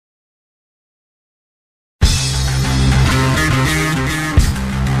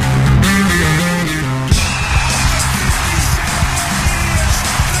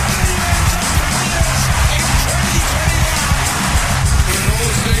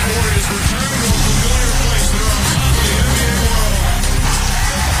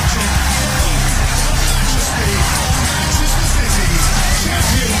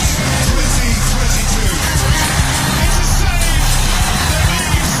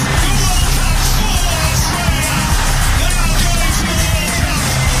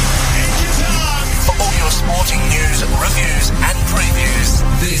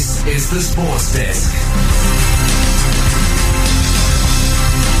the Sports Desk.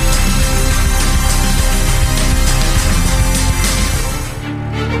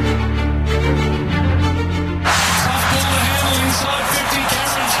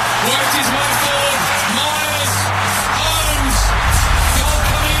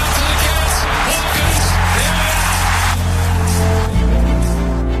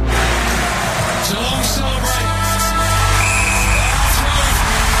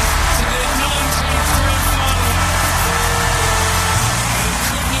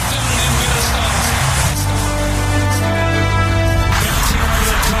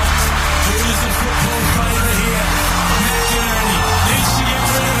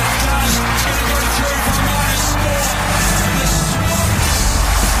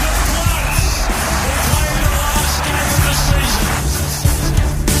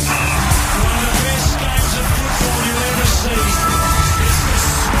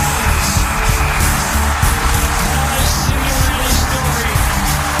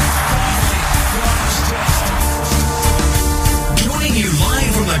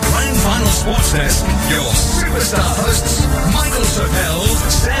 Sportsdesk, your superstar hosts, Michael Chappell,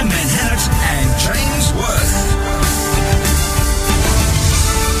 Sam Manhattan, and James Worth.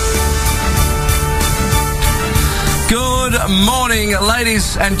 Good morning,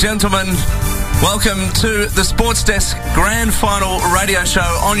 ladies and gentlemen. Welcome to the Sportsdesk Grand Final radio show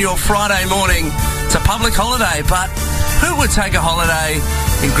on your Friday morning. It's a public holiday, but who would take a holiday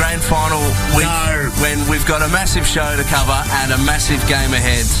in Grand Final week when we've got a massive show to cover and a massive game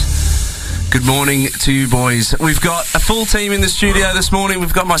ahead? Good morning to you, boys. We've got a full team in the studio this morning.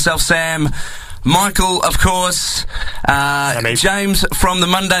 We've got myself, Sam, Michael, of course, James from the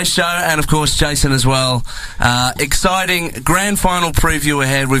Monday show, and, of course, Jason as well. Exciting grand final preview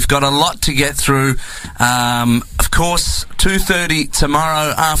ahead. We've got a lot to get through. Of course, 2:30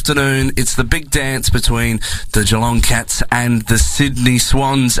 tomorrow afternoon, it's the big dance between the Geelong Cats and the Sydney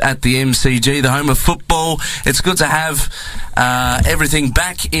Swans at the MCG, the home of football. It's good to have everything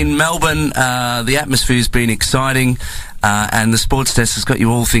back in Melbourne. The atmosphere's been exciting. And the Sports Desk has got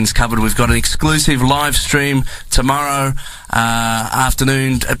you all things covered. We've got an exclusive live stream tomorrow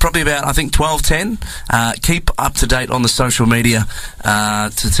afternoon, probably about, I think, 12:10. Keep up to date on the social media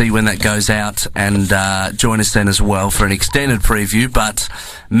to see when that goes out, and join us then as well for an extended preview, but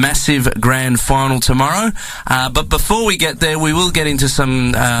massive grand final tomorrow. But before we get there, we will get into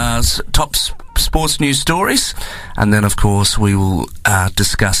some top sports news stories, and then, of course, we will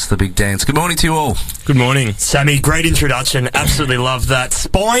discuss the big dance. Good morning to you all. Good morning. Sammy, great introduction. Absolutely love that.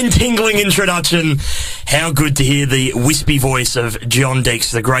 Spine-tingling introduction. How good to hear the wispy voice of John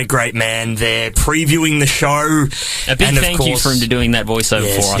Deeks, the great, great man there, previewing the show. A big thank you for him to doing that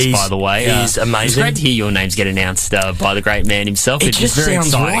voiceover for us, by the way. He's amazing. It's great to hear your names get announced by the great man himself. It just very sounds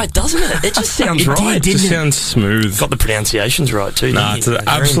exciting. right, doesn't it? It just sounds right. It just sounds smooth. Got the pronunciations right, too. It's an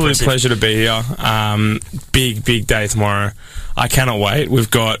absolute pleasure to be here. Big day tomorrow. I cannot wait. We've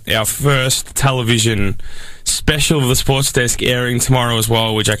got our first television special of the Sports Desk airing tomorrow as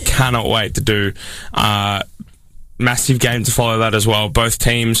well, which I cannot wait to do. Massive game to follow that as well. Both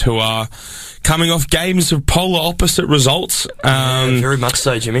teams who are coming off games of polar opposite results. Very much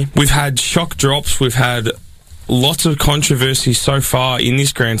so, Jimmy. We've had shock drops. We've had lots of controversy so far in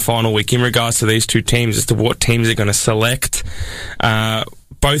this grand final week in regards to these two teams as to what teams they're going to select.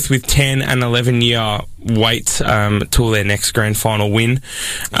 Both with 10 and 11 year wait till their next grand final win.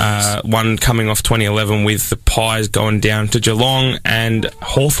 One coming off 2011 with the Pies going down to Geelong, and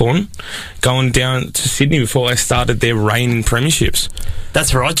Hawthorn going down to Sydney before they started their reign in premierships.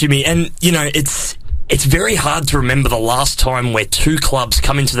 That's right, Jimmy. And, you know, it's very hard to remember the last time where two clubs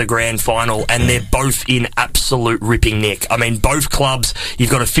come into the grand final and they're both in absolute ripping nick. I mean, both clubs, you've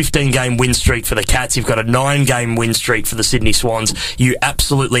got a 15-game win streak for the Cats, you've got a 9-game win streak for the Sydney Swans. You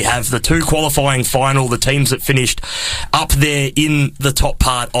absolutely have the two qualifying final, the teams that finished up there in the top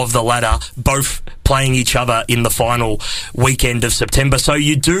part of the ladder, both playing each other in the final weekend of September. So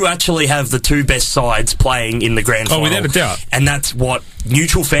you do actually have the two best sides playing in the grand final. Oh, without a doubt. And that's what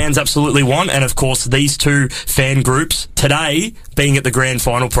neutral fans absolutely want. And, of course, these two fan groups today being at the grand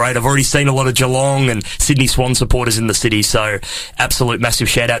final parade, I've already seen a lot of Geelong and Sydney Swan supporters in the city. So absolute massive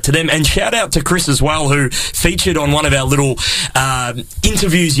shout-out to them. And shout-out to Chris as well, who featured on one of our little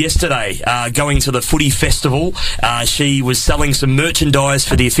interviews yesterday going to the Footy Festival. She was selling some merchandise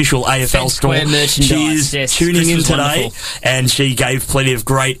for the official AFL store. She is tuning in today, and she gave plenty of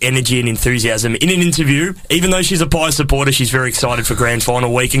great energy and enthusiasm in an interview. Even though she's a Pies supporter, she's very excited for grand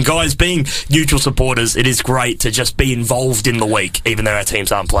final week. And guys, being neutral supporters, it is great to just be involved in the week, even though our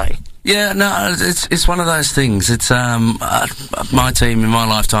teams aren't playing. Yeah, no, it's one of those things. It's my team in my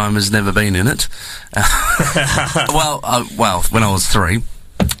lifetime has never been in it. Well, when I was 3,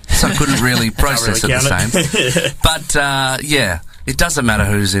 so I couldn't really process it the same. But yeah, it doesn't matter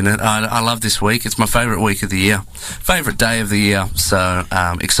who's in it. I love this week. It's my favourite week of the year, favourite day of the year. So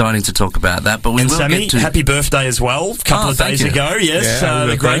exciting to talk about that. But we will Sammy, get to happy birthday as well. A couple of days ago, yes,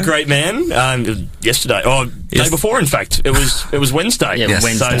 the great man. Yesterday, day before, in fact, it was Wednesday. Yeah, yes.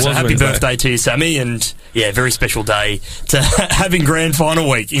 Wednesday. So happy birthday to you, Sammy, and yeah, very special day to having grand final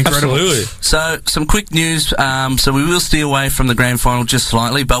week. Incredible. Absolutely. So some quick news. So we will steer away from the grand final just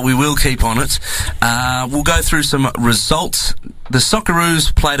slightly, but we will keep on it. We'll go through some results. The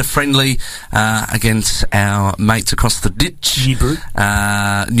Socceroos played a friendly against our mates across the ditch.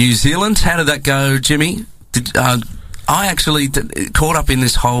 New Zealand. How did that go, Jimmy? I actually caught up in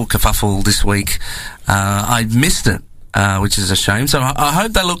this whole kerfuffle this week. I missed it, which is a shame. So I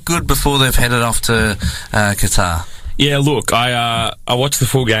hope they look good before they've headed off to Qatar. Yeah, look, I watched the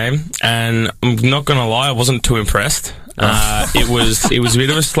full game, and I'm not going to lie, I wasn't too impressed. It was a bit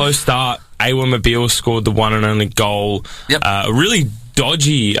of a slow start. Awa Mobile scored the one and only goal. Yep. A really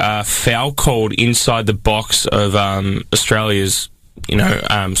dodgy foul called inside the box of Australia's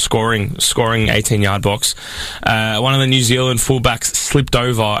scoring 18-yard box. One of the New Zealand fullbacks slipped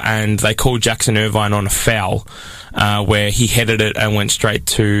over and they called Jackson Irvine on a foul where he headed it and went straight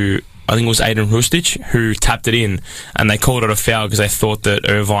to, I think it was Aiden Rustic, who tapped it in, and they called it a foul because they thought that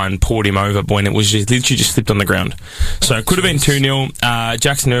Irvine pulled him over when it was literally just slipped on the ground. So it could have been 2-0.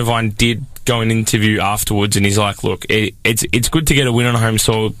 Jackson Irvine did go an interview afterwards, and he's like, "Look, it's good to get a win on home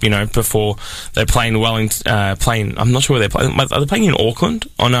soil, before they're playing I'm not sure where they're playing. Are they playing in Auckland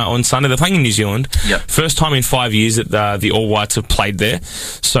on Sunday? They're playing in New Zealand. Yep. First time in 5 years that the All Whites have played there,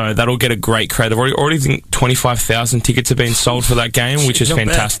 so that'll get a great crowd. I've already think 25,000 tickets have been sold for that game, which is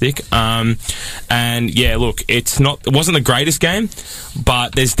fantastic. And yeah, look, it wasn't the greatest game,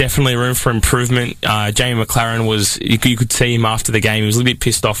 but there's definitely room for improvement. Jamie McLaren you could see him after the game. He was a little bit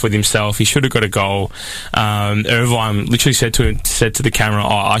pissed off with himself. He should have got a goal. Irvine literally said to the camera,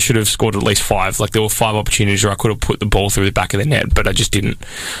 I should have scored at least 5. Like, there were 5 opportunities where I could have put the ball through the back of the net, but I just didn't.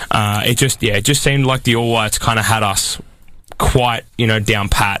 It just seemed like the All Whites kind of had us quite, down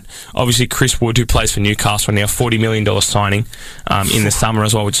pat. Obviously, Chris Wood, who plays for Newcastle now, $40 million signing in the summer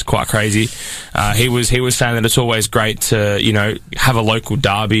as well, which is quite crazy. He was saying that it's always great to, have a local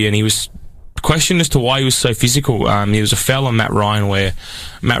derby, and he was questioned as to why he was so physical. He was a foul on Matt Ryan where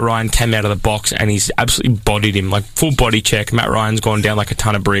Matt Ryan came out of the box and he's absolutely bodied him, like full body check. Matt Ryan's gone down like a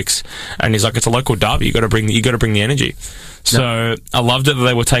ton of bricks, and he's like, it's a local derby. You got to bring the energy. So I loved it that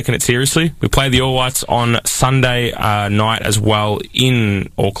they were taking it seriously. We play the All Whites on Sunday night as well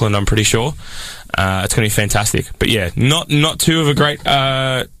in Auckland, I'm pretty sure. It's going to be fantastic. But yeah, not too of a great look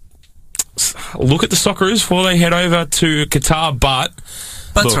at the Socceroos before they head over to Qatar, but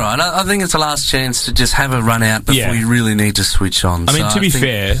that's right. I think it's the last chance to just have a run out before you really need to switch on. I mean, to be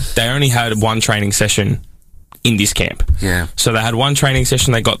fair, they only had one training session in this camp. Yeah. So they had one training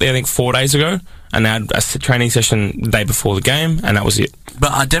session. They got there, I think, 4 days ago, and they had a training session the day before the game, and that was it.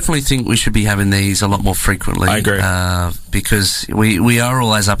 But I definitely think we should be having these a lot more frequently. I agree. Because we are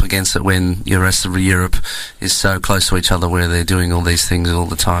always up against it when the rest of Europe is so close to each other where they're doing all these things all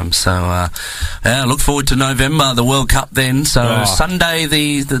the time. So, look forward to November, the World Cup then. So Sunday,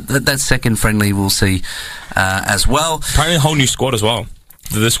 that second friendly we'll see as well. Apparently a whole new squad as well.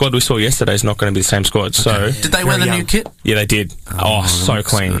 The squad we saw yesterday is not going to be the same squad. So did they wear the new kit? Yeah, they did. So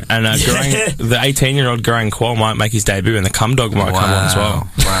clean. Good. And the 18-year-old Garang Kwol might make his debut, and the Cum Dog might come on as well.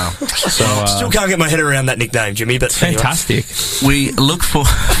 Wow. So still can't get my head around that nickname, Jimmy. But fantastic. We look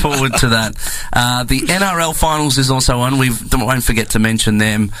forward to that. The NRL finals is also on. We won't forget to mention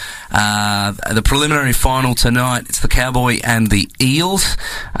them. The preliminary final tonight, it's the Cowboy and the Eels.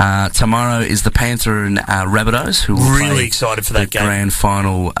 Tomorrow is the Panther and Rabbitohs, who will really excited for that game. Grand final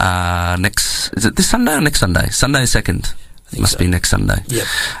is it this Sunday or next Sunday? Sunday 2nd. Must be next Sunday. Yep.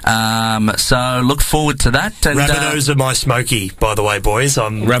 So look forward to that. And, Rabbitohs are my smoky, by the way, boys.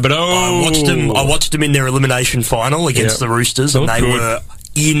 Rabbitohs. I watched them in their elimination final against the Roosters, and they were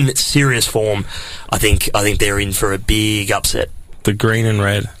in serious form. I think they're in for a big upset. The green and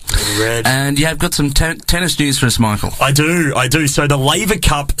red. And you have got some tennis news for us, Michael. I do. So the Laver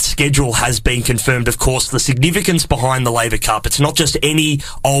Cup schedule has been confirmed. Of course, the significance behind the Laver Cup, it's not just any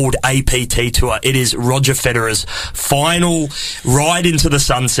old APT tour. It is Roger Federer's final ride into the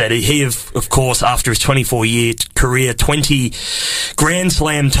sunset. He, of course, after his 24-year career, 20 Grand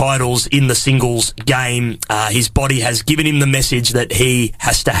Slam titles in the singles game, his body has given him the message that he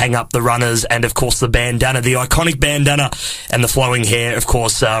has to hang up the runners and, of course, the bandana, the iconic bandana and the flowing hair, of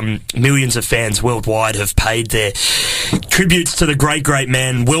course, millions of fans worldwide have paid their tributes to the great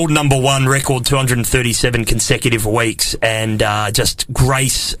man, world number one record, 237 consecutive weeks, and just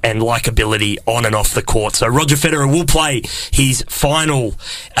grace and likability on and off the court. So Roger Federer will play his final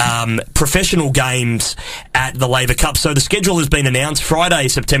professional games at the Laver Cup. So the schedule has been announced. Friday,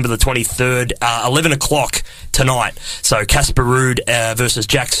 September the 23rd, 11 o'clock tonight. So Casper Ruud versus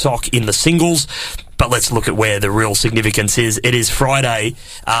Jack Sock in the singles. But let's look at where the real significance is. It is Friday,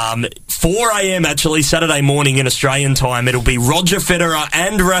 4 a.m. actually, Saturday morning in Australian time. It'll be Roger Federer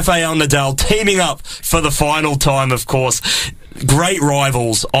and Rafael Nadal teaming up for the final time, of course. Great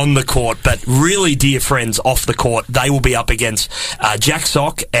rivals on the court, but really dear friends off the court. They will be up against Jack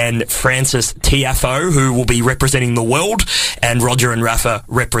Sock and Francis Tiafoe, who will be representing the world, and Roger and Rafa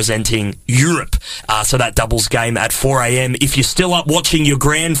representing Europe. So that doubles game at 4 a.m. If you're still up watching your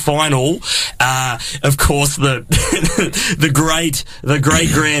grand final, of course, the great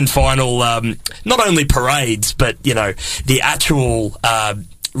grand final, not only parades, but, you know, the actual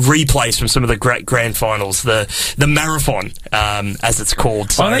replays from some of the great grand finals, the marathon, as it's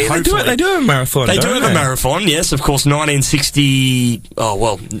called. So they do have a marathon. They do have a marathon, yes. Of course,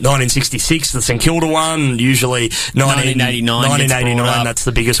 1966, the St Kilda one. Usually 1989. That's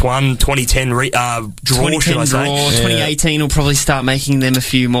the biggest one. 2010 draw. Should I say? 2018 will probably start making them a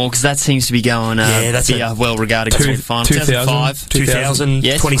few more, because that seems to be going. That's a well-regarded final. 2005, 2000,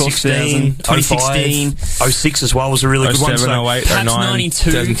 yes, 2016, 2016, 06 as well was a really good one. 08, perhaps 09.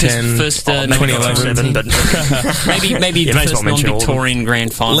 92. 2010, first 2011, but maybe the first non-Victorian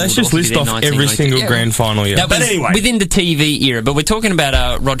grand final. Let's just list off every single grand final. Yeah, but anyway, within the TV era. But we're talking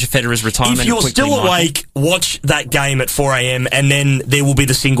about Roger Federer's retirement. If you're still awake, watch that game at 4 a.m. and then there will be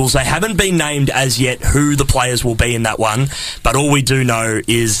the singles. They haven't been named as yet who the players will be in that one, but all we do know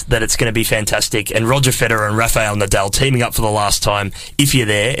is that it's going to be fantastic. And Roger Federer and Rafael Nadal teaming up for the last time. If you're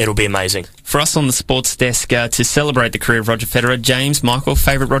there, it'll be amazing. For us on the Sports Desk, to celebrate the career of Roger Federer, James, Michael,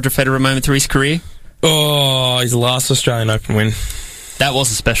 favourite Roger Federer moment through his career? Oh, his last Australian Open win. That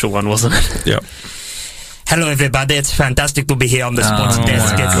was a special one, wasn't it? Yep. Hello, everybody. It's fantastic to be here on the Sports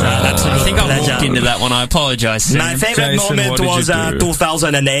Desk. It's absolute I think pleasure. I walked into that one. I apologise. My favourite moment was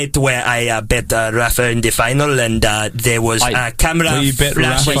 2008, where I bet Rafa in the final, and there was a camera you bet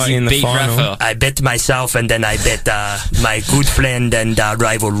flashing. Rafa in the final? Rafa. I bet myself, and then I bet my good friend and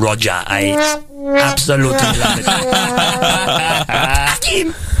rival Roger. I absolutely love it.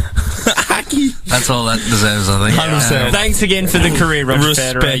 That's all that deserves, I think. Thanks again for the career, Roger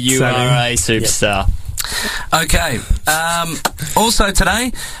Federer. You are a superstar. Okay. Also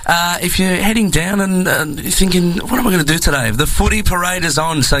today, if you're heading down and you're thinking, what am I going to do today? The footy parade is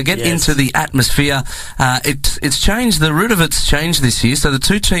on, so get into the atmosphere. It's changed. The route of it's changed this year. So the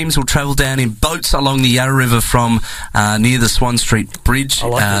two teams will travel down in boats along the Yarra River from near the Swan Street Bridge to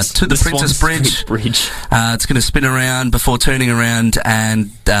the Princess Bridge. It's going to spin around before turning around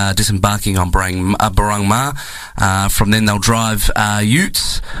and disembarking on Barang Ma. From then they'll drive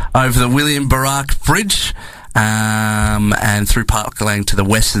utes over the William Barak Bridge. And through Parkland to the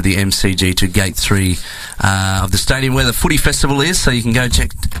west of the MCG to Gate 3 of the stadium where the footy festival is, so you can go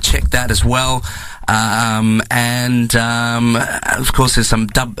check that as well. Of course, there's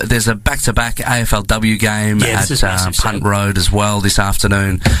a back-to-back AFLW game at Punt Road as well this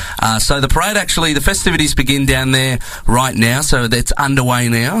afternoon. So the parade, actually, the festivities begin down there right now, so it's underway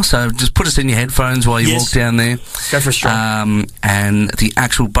now. So just put us in your headphones while you walk down there. Go for a stroll. And the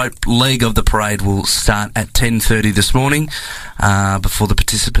actual boat leg of the parade will start at 10:30 this morning, before the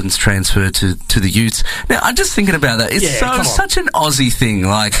participants transfer to the utes. Now, I'm just thinking about that. It's such an Aussie thing.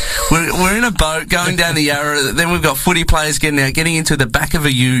 Like, we're in a boat going down the Yarra, then we've got footy players getting into the back of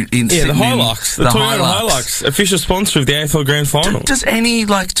a ute in Sydney. The Hilux. The Toyota Hilux, official sponsor of the AFL Grand Final. Does any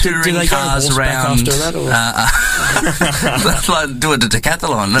touring cars around after that, do a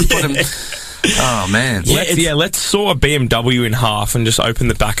decathlon? Let's put them. Oh man! Let's saw a BMW in half and just open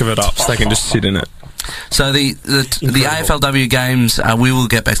the back of it up so they can just sit in it. So the AFLW games, we will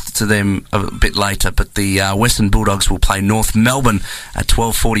get back to them a bit later, but the Western Bulldogs will play North Melbourne at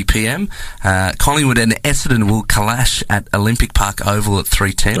 12:40 p.m. Collingwood and Essendon will clash at Olympic Park Oval at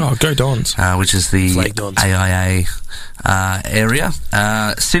 3:10. Oh, go Dons! Which is the AIA area.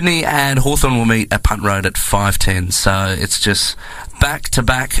 Sydney and Hawthorn will meet at Punt Road at 5:10. So it's just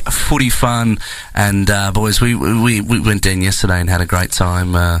back-to-back footy fun, and boys, we went down yesterday and had a great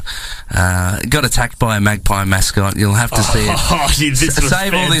time. Got attacked by a magpie mascot. You'll have to see it.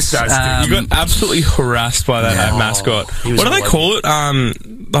 Save all this. You got absolutely harassed by that mascot. What do they call it? I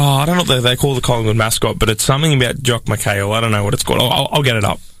don't know what they call the Collingwood mascot, but it's something about Jock McHale. I don't know what it's called. I'll get it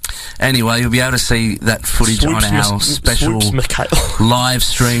up. Anyway, you'll be able to see that footage on our special live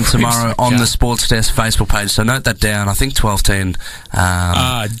stream tomorrow on the Sports Desk Facebook page. So note that down. I think 12:10.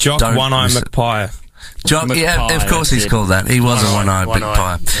 Jock One-Eye McPie. Yeah, of course he's called that. He was a one-eyed big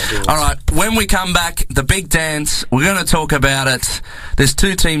pie. All right, when we come back, the big dance, we're going to talk about it. There's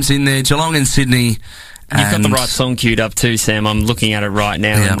two teams in there, Geelong and Sydney. You've got the right song queued up too, Sam. I'm looking at it right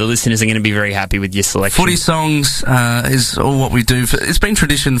now, and the listeners are going to be very happy with your selection. Footy songs is all what we do. It's been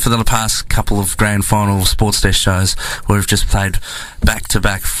tradition for the past couple of grand final Sports Desk shows where we've just played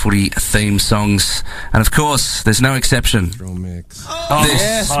back-to-back footy theme songs. And of course, there's no exception.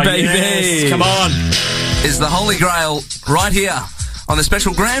 Yes, baby! Yes. Come on! Is the Holy Grail right here on the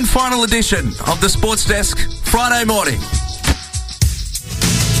special grand final edition of the Sports Desk Friday morning.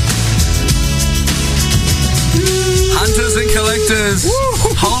 Hunters and collectors,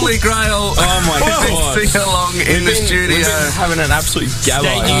 Holy Grail. Oh my God! Sing along in the studio. We've been having an absolute gala.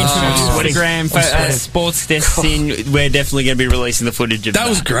 Stay tuned for Instagram, Sports Desk in. We're definitely going to be releasing the footage of that. That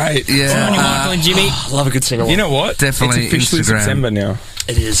was great. Yeah, Michael and Jimmy. Love a good sing-along. You know what? Definitely it's officially Instagram. September now.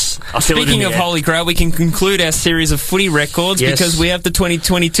 It is. Speaking of Holy Grail, we can conclude our series of footy records because we have the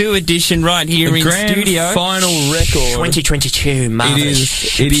 2022 edition right here in grand studio. Final record. 2022,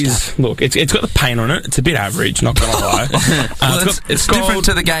 marvellous. It is. Look, it's got the paint on it. It's a bit average, not gonna lie. It's different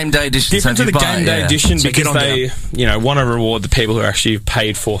to the game day edition. Different to the game day edition because they, want to reward the people who actually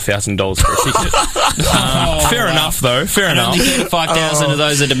paid $4,000 for a ticket. Fair enough, though. Fair enough. Only 5,000 of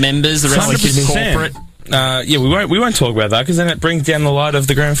those are the members. The rest is corporate. We won't talk about that because then it brings down the light of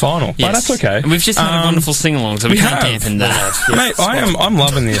the grand final. But that's okay. And we've just had a wonderful sing-along, so we can't dampen that. Mate, I'm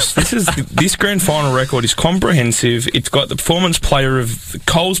loving this. This grand final record is comprehensive. It's got the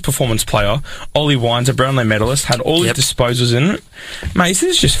Cole's performance player, Ollie Wines, a Brownlow medalist, had all his disposals in it. Mate, this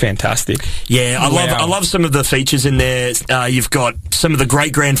is just fantastic. Yeah, I love some of the features in there. You've got some of the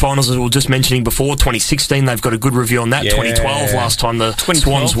great grand finals that we were just mentioning before. 2016, they've got a good review on that. 2012, last time the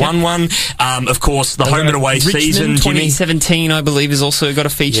Swans won one. Of course, the home and away Richmond, season. 2017, I believe, has also got a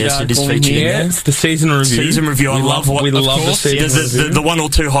featured it is featured. Yeah, it's the season review. I love the season review. The one or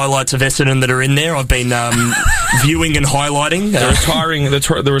two highlights of Essendon that are in there. I've been viewing and highlighting.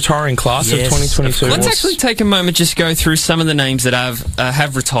 The retiring class of 2022. Let's actually take a moment just go through some of the names that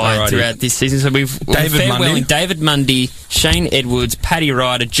have retired throughout this season. So we've David Mundy, Shane Edwards, Paddy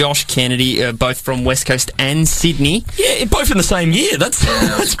Ryder, Josh Kennedy, both from West Coast and Sydney. Yeah, both in the same year.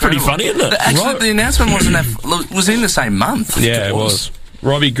 That's pretty funny, isn't it? Actually, the announcement was in the same month. Yeah, it was.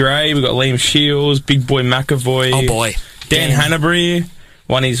 Robbie Gray, we've got Liam Shields, Big Boy McAvoy. Oh boy, Dan Hanbury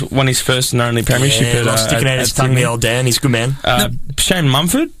won his first and only premiership. Sticking out his tongue, the old Dan. He's a good man. Shane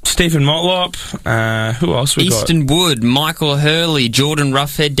Mumford, Stephen Motlop. Who else we got? Easton Wood, Michael Hurley, Jordan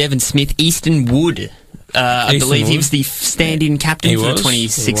Roughhead, Devon Smith, Easton Wood. I believe he was the stand-in captain for the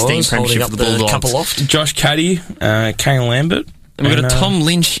 2016 premiership of the Bulldogs. Couple off. Josh Caddy, Kane Lambert. And we've got a Tom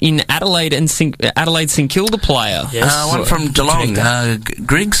Lynch in Adelaide and Adelaide St Kilda player. Yes. One from Geelong,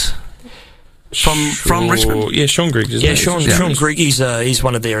 Griggs. From Richmond? Yeah, Sean Griggs. Sean Griggs, he's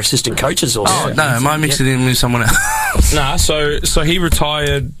one of their assistant coaches. Also. Oh, no, am I mixing it in with someone else? Nah, so he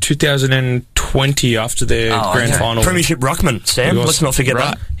retired 2020 after their grand final. Premiership ruckman, Sam. Let's not forget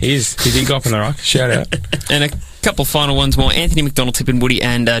that. He did go up in the ruck. Shout out. And a couple final ones more. Anthony McDonald, Tip and Woody,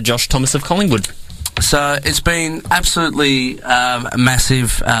 and Josh Thomas of Collingwood. So it's been absolutely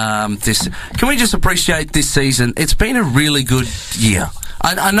massive. Can we just appreciate this season? It's been a really good year.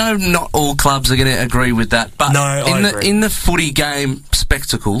 I know not all clubs are going to agree with that, but in the footy game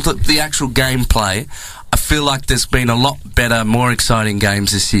spectacle, the actual gameplay, I feel like there's been a lot better, more exciting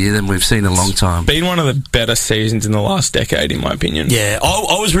games this year than we've seen in a long time. Been one of the better seasons in the last decade, in my opinion. Yeah,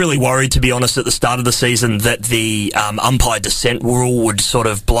 I was really worried, to be honest, at the start of the season that the umpire dissent rule would sort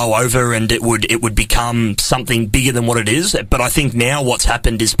of blow over and it would become something bigger than what it is. But I think now what's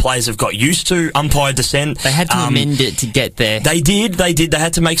happened is players have got used to umpire dissent. They had to amend it to get there. They did. They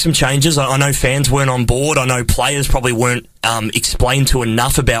had to make some changes. I know fans weren't on board. I know players probably weren't explained to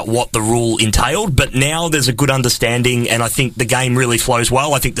enough about what the rule entailed, but now there's a good understanding and I think the game really flows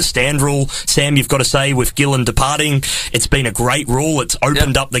well. I think the stand rule, Sam, you've got to say, with Gillen departing, it's been a great rule. It's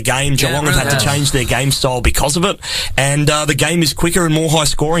opened up the game. Geelong have had to change their game style because of it, and the game is quicker and more high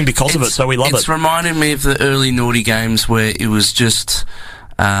scoring because of it, so we love it. It's reminding me of the early naughty games where it was just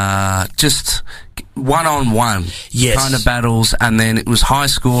one-on-one kind of battles, and then it was high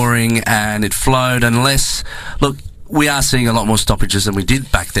scoring and it flowed. Unless, look, we are seeing a lot more stoppages than we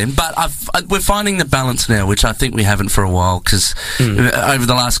did back then, but we're finding the balance now, which I think we haven't for a while, because over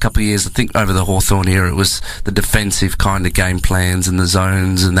the last couple of years, I think over the Hawthorn era, it was the defensive kind of game plans and the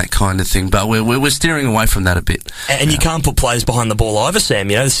zones and that kind of thing, but we're steering away from that a bit. And you can't put players behind the ball either, Sam.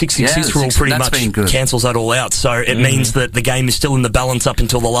 You know, the 6-6-6 rule pretty much cancels that all out, so it means that the game is still in the balance up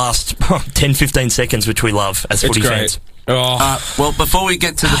until the last 10-15 seconds, which we love as footy fans. Well, before we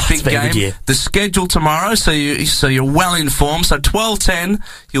get to the big game, the schedule tomorrow, so you're well informed. So 12:10,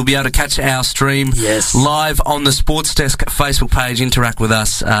 you'll be able to catch our stream live on the Sportsdesk Facebook page. Interact with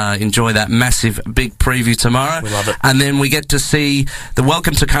us. Enjoy that massive big preview tomorrow. We love it. And then we get to see the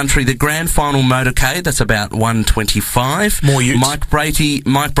Welcome to Country, the grand final motorcade. That's about 1:25. More utes. Mike Brady,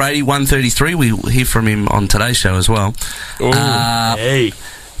 1:33. We'll hear from him on today's show as well. Hey.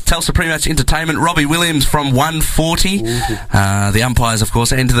 Telstra Pre-Match Entertainment, Robbie Williams from 1:40. The umpires, of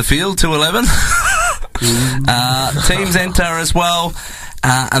course, enter the field, 2:11. Teams enter as well.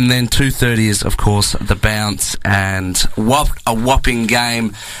 And then 2:30 is, of course, the bounce, and a whopping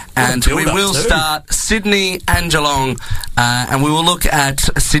game. And we will start Sydney and Geelong, and we will look at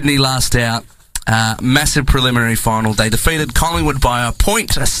Sydney last out. Massive preliminary final. They defeated Collingwood by a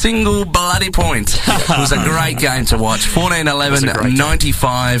single bloody point. It was a great game to watch. 14-11,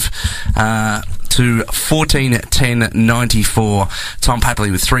 95 to 14-10, 94. Tom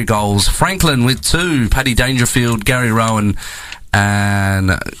Papley with 3 goals. Franklin with 2. Paddy Dangerfield, Gary Rowan,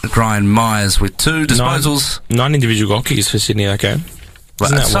 and Brian Myers with 2 disposals. 9 individual goal kickers for Sydney that game.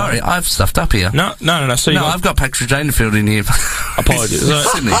 Sorry, I've stuffed up here. No. I've got Patrick Dangerfield in here. Apologies.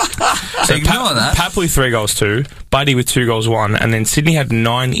 Sydney. So ignore that. Papley 3 goals 2, Buddy with 2 goals 1, and then Sydney had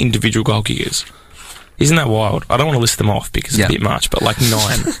 9 individual goal kickers. Isn't that wild? I don't want to list them off because it's a bit much, but like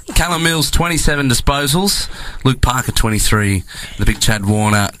 9. Callum Mills, 27 disposals. Luke Parker, 23. The big Chad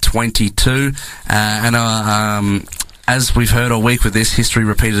Warner, 22. As we've heard all week with this, history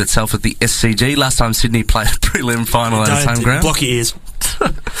repeated itself at the SCG. Last time Sydney played a prelim final at its home ground. Block your ears.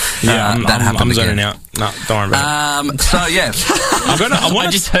 That happened I'm again. zoning out. No, don't worry about it. So, yeah. I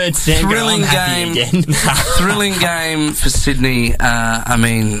just heard Sam thrilling game. Thrilling game for Sydney. I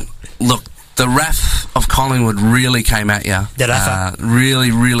mean, look, the wrath of Collingwood really came at you.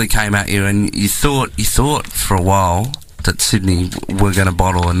 Really, really came at you, and you thought for a while that Sydney were going to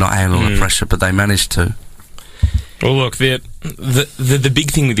bottle and not handle the pressure, but they managed to. Well, look, the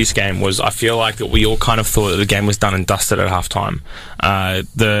big thing with this game was I feel like that we all kind of thought that the game was done and dusted at halftime.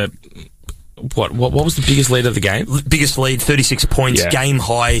 What was the biggest lead of the game? Biggest lead, 36 points, game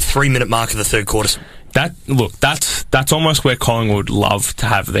high, 3-minute mark of the third quarter. That's almost where Collingwood love to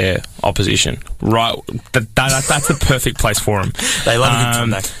have their opposition, right? That's the perfect place for them. They love a good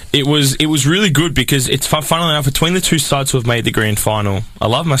comeback. It was really good because it's funnily enough between the two sides who have made the grand final. I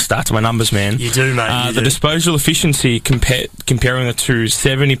love my stats, my numbers, man. You do, mate. The disposal efficiency comparing the two,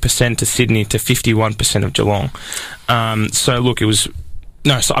 70% to Sydney to 51% of Geelong. So look, it was.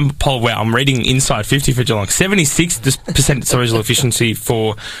 No, so I'm reading inside 50 for Geelong. 76% disposal efficiency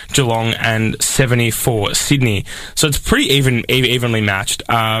for Geelong and 70 for Sydney. So it's pretty evenly matched.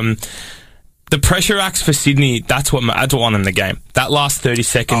 The pressure acts for Sydney, that's what won them the game. That last 30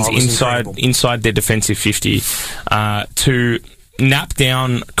 seconds inside their defensive 50 to nap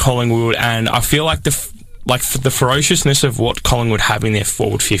down Collingwood, and I feel like the ferociousness of what Collingwood have in their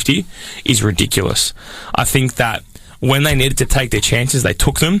forward 50 is ridiculous. I think that when they needed to take their chances, they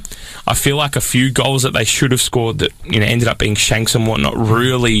took them. I feel like a few goals that they should have scored that ended up being shanks and whatnot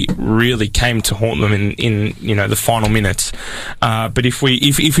really, really came to haunt them in the final minutes. But if we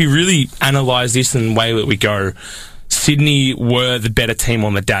really analyse this in the way that we go, Sydney were the better team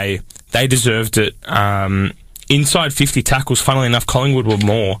on the day. They deserved it. Inside 50 tackles, funnily enough, Collingwood were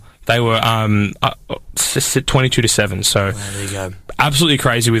more. They were 22-7. So there you go. Absolutely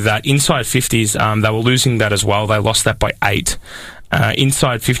crazy with that. Inside 50s, they were losing that as well. They lost that by 8.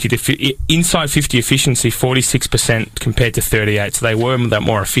 Inside 50 efficiency, 46% compared to 38. So they were that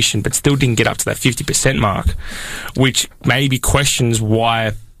more efficient, but still didn't get up to that 50% mark, which maybe questions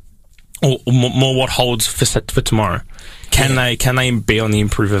why, or more what holds for tomorrow. Can they be on the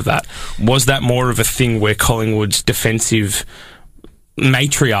improve of that? Was that more of a thing where Collingwood's defensive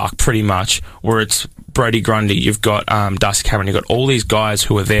matriarch, pretty much, where it's Brodie Grundy, you've got Darcy Cameron, you've got all these guys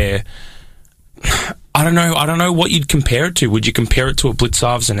who are there. I don't know what you'd compare it to. Would you compare it to a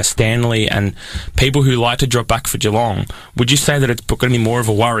Blitzarves and a Stanley and people who like to drop back for Geelong? Would you say that it's going to be more of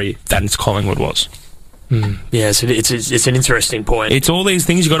a worry than it's Collingwood was? Yeah, so it's an interesting point. It's all these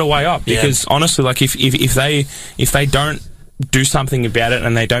things you got to weigh up because honestly, like if they don't do something about it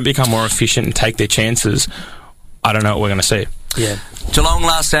and they don't become more efficient and take their chances, I don't know what we're going to see. Yeah. Geelong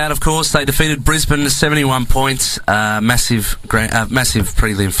last out, of course. They defeated Brisbane 71 points. Massive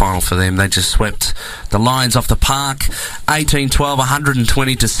prelim final for them. They just swept the Lions off the park. 18-12,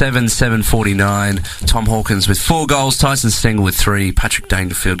 120-7, 749. Tom Hawkins with 4 goals. Tyson Stengel with 3. Patrick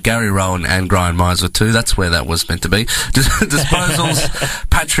Dangerfield, Gary Rowan and Brian Myers with 2. That's where that was meant to be. Disposals,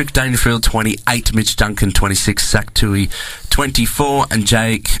 Patrick Dangerfield 28, Mitch Duncan 26, Zach Tui 24 and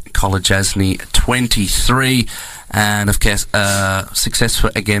Jake Kolajasny 23. And of course, success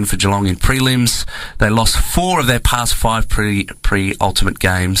again for Geelong in prelims. They lost 4 of their past 5 pre-ultimate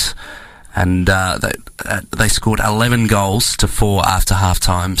games, and they scored 11 goals to 4 after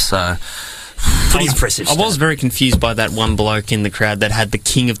half-time. So pretty impressive. I was very confused by that one bloke in the crowd that had the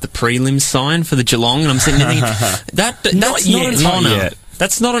King of the Prelims sign for the Geelong, and I'm sitting there thinking, that's not an honour.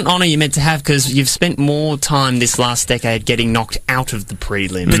 That's not an honour you're meant to have, because you've spent more time this last decade getting knocked out of the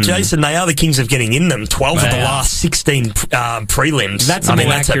prelim. But Jason, they are the kings of getting in them. 12 of the last 16 prelims. That's a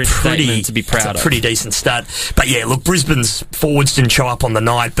more accurate statement to be proud of. That's a pretty decent stat. But yeah, look, Brisbane's forwards didn't show up on the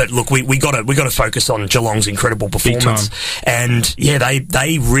night, but look, we got to focus on Geelong's incredible performance. And yeah,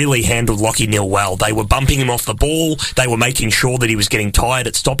 they really handled Lachie Neale well. They were bumping him off the ball. They were making sure that he was getting tired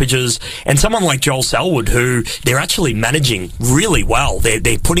at stoppages. And someone like Joel Selwood, who they're actually managing really well.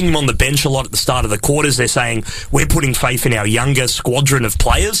 They're putting him on the bench a lot at the start of the quarters. They're saying, we're putting faith in our younger squadron of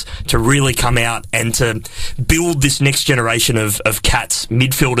players to really come out and to build this next generation of Cats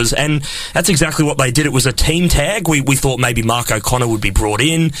midfielders. And that's exactly what they did. It was a team tag. We thought maybe Mark O'Connor would be brought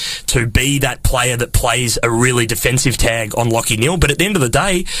in to be that player that plays a really defensive tag on Lachie Neale. But at the end of the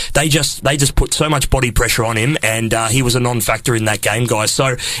day, they just put so much body pressure on him, and he was a non-factor in that game, guys.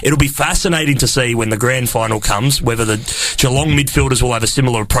 So it'll be fascinating to see when the grand final comes, whether the Geelong midfielders will have a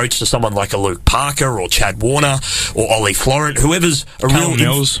similar approach to someone like a Luke Parker or Chad Warner or Ollie Florent, whoever's a Callum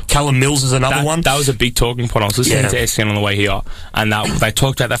Mills. Callum Mills is another one. That was a big talking point. I was listening to SN on the way here, and they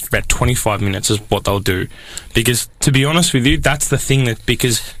talked about that for about 25 minutes is what they'll do. Because, to be honest with you, that's the thing, that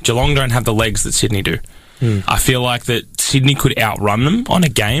because Geelong don't have the legs that Sydney do. I feel like that Sydney could outrun them on a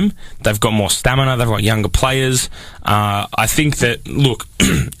game. They've got more stamina. They've got younger players. I think that, look,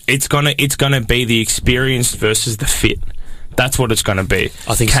 it's gonna be the experienced versus the fit. That's what it's going to be.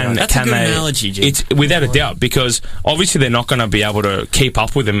 I think so. That's a good analogy, Jim. It's without a doubt, because obviously they're not going to be able to keep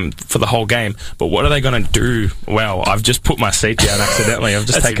up with them for the whole game. But what are they going to do? Well, I've just put my seat down accidentally. I've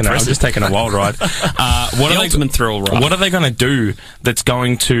just taken a wild ride. Ultimate thrill ride. What are they going to do that's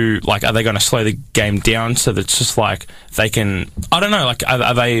going to, like, are they going to slow the game down so that it's just like they can? I don't know. Like,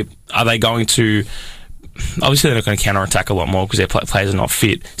 are they going to? Obviously, they're not going to counter-attack a lot more because their players are not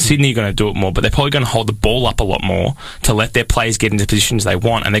fit. Sydney are going to do it more, but they're probably going to hold the ball up a lot more to let their players get into positions they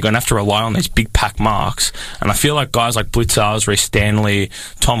want, and they're going to have to rely on these big pack marks. And I feel like guys like Blitzars, Reece Stanley,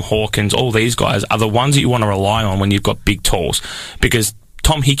 Tom Hawkins, all these guys are the ones that you want to rely on when you've got big talls, because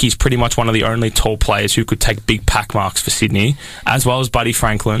Tom Hickey's pretty much one of the only tall players who could take big pack marks for Sydney, as well as Buddy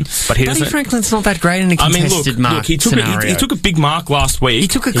Franklin. But Buddy Franklin's not that great in a contested mark scenario. He took a big mark last week. He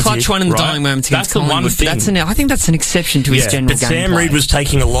took a clutch one in the dying moments against Collingwood. I think that's an exception to his general game. Sam Reid was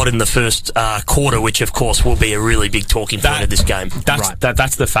taking a lot in the first quarter, which of course will be a really big talking point of this game.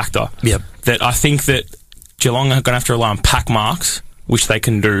 That's the factor. Yep. That I think that Geelong are going to have to rely on pack marks, which they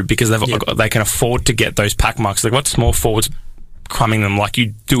can do because they can afford to get those pack marks. They've got small forwards crumbing them like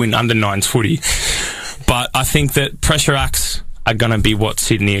you do in under-9s footy. But I think that pressure acts are going to be what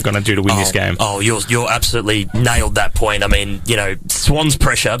Sydney are going to do to win this game. Oh, you're absolutely nailed that point. I mean, you know, Swans'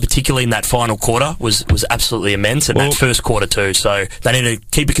 pressure, particularly in that final quarter, was absolutely immense, and that first quarter too. So they need to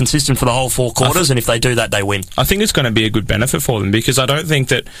keep it consistent for the whole 4 quarters, and if they do that, they win. I think it's going to be a good benefit for them, because I don't think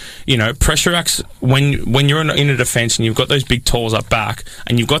that, you know, pressure acts, when you're in a defence and you've got those big talls up back,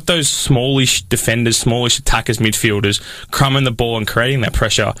 and you've got those smallish defenders, smallish attackers, midfielders, crumbing the ball and creating that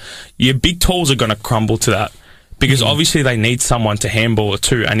pressure, your big talls are going to crumble to that. Because obviously they need someone to handball it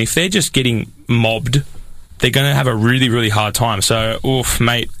too. And if they're just getting mobbed, they're going to have a really, really hard time. So,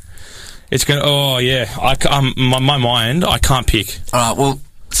 mate, it's going to... my mind, I can't pick. All right, well,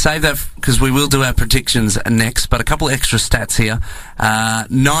 save that because we will do our predictions next, but a couple of extra stats here.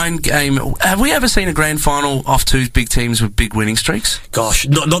 9-game... Have we ever seen a grand final off 2 big teams with big winning streaks? Gosh,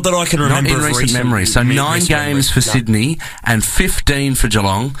 not that I can remember. Not in recent memory. So 9 games for Sydney and 15 for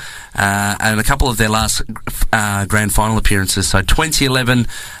Geelong. And a couple of their last grand final appearances. So 2011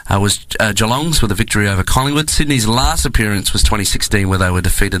 was Geelong's with a victory over Collingwood. Sydney's last appearance was 2016, where they were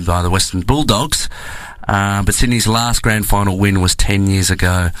defeated by the Western Bulldogs. But Sydney's last grand final win was 10 years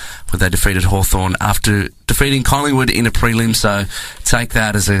ago, where they defeated Hawthorn after defeating Collingwood in a prelim. So take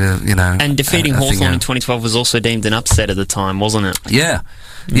that as And defeating Hawthorn in 2012 was also deemed an upset at the time, wasn't it? Yeah.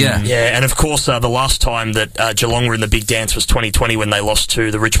 Yeah. Yeah, and of course, the last time that Geelong were in the big dance was 2020 when they lost to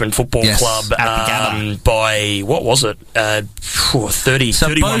the Richmond Football Club by, what was it?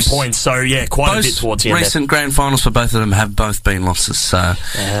 31 points. So, yeah, quite a bit towards the end. Recent grand finals for both of them have both been losses, so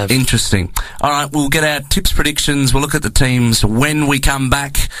interesting. All right, we'll get our tips, predictions. We'll look at the teams when we come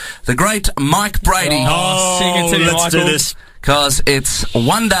back. The great Mike Brady. Sing it to me, let's do this. Because it's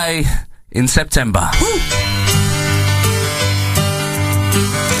one day in September. Woo.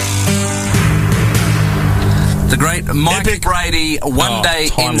 The great Mike Brady, one day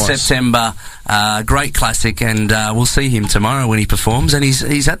in September. Great classic, and we'll see him tomorrow when he performs. And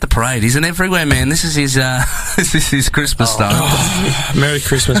he's at the parade. He's an everywhere man. This is his Christmas stuff. Oh, Merry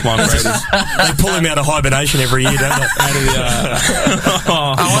Christmas, Mike Brady. They pull him out of hibernation every year, don't they?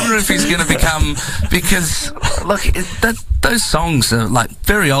 I wonder if he's going to become, because look, those songs are like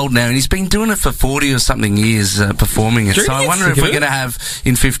very old now, and he's been doing it for 40 or something years, performing it. So I wonder if we're going to have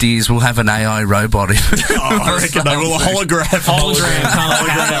in 50 years we'll have an AI robot. I reckon they will. A hologram.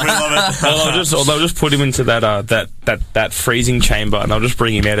 We love it. They'll just put him into that freezing chamber, and they'll just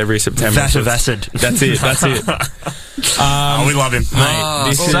bring him out every September. Vat of acid. That's it. We love him, mate.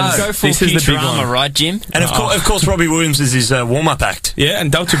 This is the big one, right, Jim? And of course, Robbie Williams is his warm-up act. Yeah,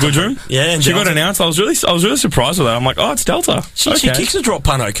 and Delta Goodroom. And she got announced. I was really surprised with that. I'm like, oh, it's Delta. She kicks a drop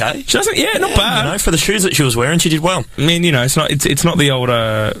punt, okay. She doesn't. Yeah, not bad. For the shoes that she was wearing, she did well. I mean, it's not the old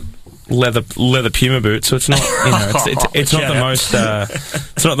leather Puma boot, so it's not it's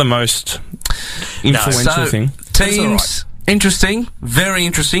not the most influential thing. Teams interesting, very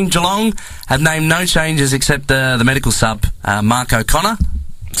interesting. Geelong have named no changes except the medical sub, Mark O'Connor.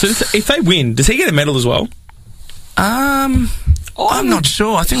 So if they win, does he get a medal as well? I'm not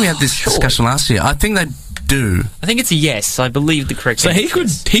sure. I think we had this discussion last year. I think they do. I think it's a yes. I believe the correct answer.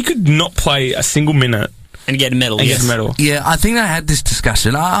 So he could not play a single minute and get a medal. Get a medal. Yeah, I think they had this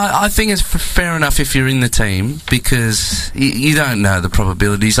discussion. I think it's fair enough if you're in the team, because you don't know the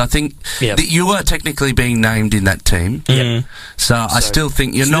probabilities. I think that you are technically being named in that team. So I still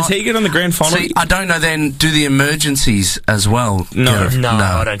think you're not. Does he get on the grand final? See, I don't know. Then do the emergencies as well? No,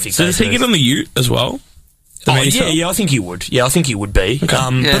 I don't think so. So does he get on the ute as well? I think he would. Yeah, I think he would be.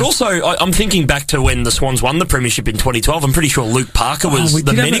 Okay. But also, I'm thinking back to when the Swans won the premiership in 2012. I'm pretty sure Luke Parker was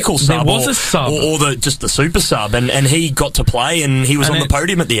the medical sub. There was a sub. Or just the super sub, and he got to play, and he was on the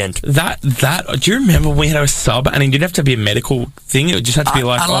podium at the end. Do you remember when we had a sub, and it didn't have to be a medical thing? It just had to be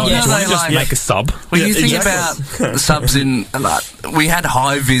make a sub. When you think about subs in, we had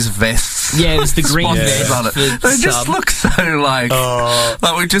high-vis vests. Yeah, it was the green vest. They just look so like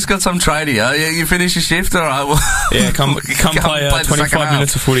we've just got some tradie. Yeah, you finish your shift, all right. Come play 25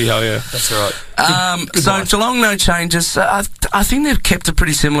 minutes of footy. Oh yeah, that's all right. So Geelong, no changes. I think they've kept a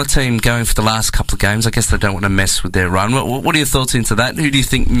pretty similar team going for the last couple of games. I guess they don't want to mess with their run. What are your thoughts into that? Who do you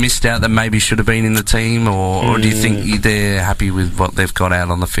think missed out that maybe should have been in the team, or do you think they're happy with what they've got out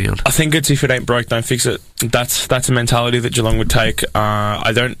on the field? I think it's if it ain't broke, don't fix it. That's a mentality that Geelong would take.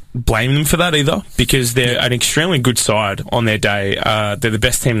 I don't blame them for that either, because they're an extremely good side on their day. They're the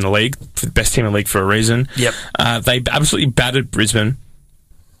best team in the league, for a reason. Yep. They absolutely battered Brisbane.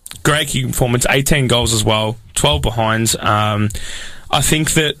 Great key performance, 18 goals as well, 12 behinds. I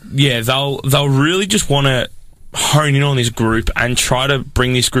think that they'll really just want to hone in on this group and try to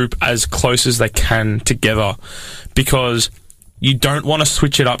bring this group as close as they can together, because you don't want to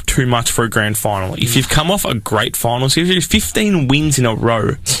switch it up too much for a grand final. If you've come off a great final series, 15 wins in a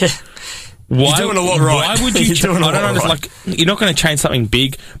row. You're doing a lot right. Why would you? I don't know. Right. You're not going to change something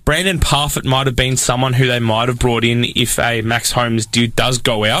big. Brandon Parfitt might have been someone who they might have brought in if a Max Holmes does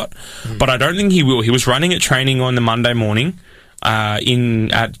go out, but I don't think he will. He was running at training on the Monday morning at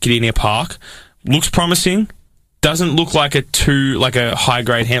Gardenia Park. Looks promising. Doesn't look like a high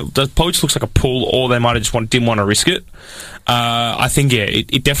grade handle. Probably just looks like a pull, or they might have just didn't want to risk it. I think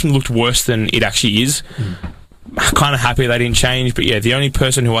it definitely looked worse than it actually is. Kind of happy they didn't change, but the only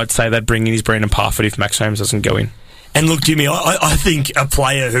person who I'd say they'd bring in is Brandon Parfitt if Max Holmes doesn't go in. And look, Jimmy, I think a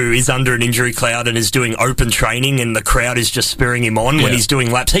player who is under an injury cloud and is doing open training and the crowd is just spurring him on when he's doing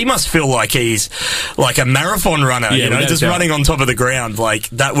laps, he must feel like he's like a marathon runner, just running on top of the ground. Like,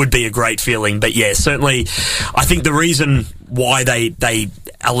 that would be a great feeling. But certainly, I think the reason why they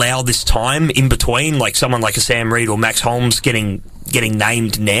allow this time in between, like someone like a Sam Reid or Max Holmes getting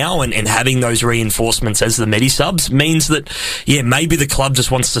named now and having those reinforcements as the medi-subs means that, maybe the club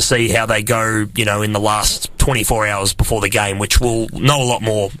just wants to see how they go, in the last 24 hours before the game, which we'll know a lot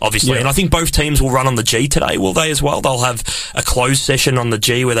more, obviously. And I think both teams will run on the G today, will they, as well? They'll have a closed session on the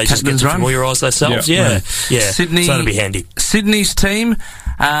G where they just get to familiarise themselves. Yeah. Sydney, so that'll be handy. Sydney's team,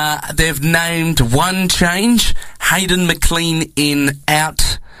 they've named one change. Hayden McLean in,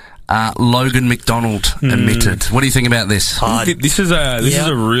 out. Logan McDonald omitted. What do you think about this? This is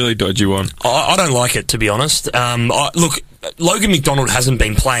a really dodgy one. I don't like it, to be honest. Look, Logan McDonald hasn't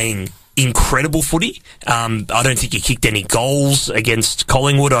been playing incredible footy. I don't think he kicked any goals against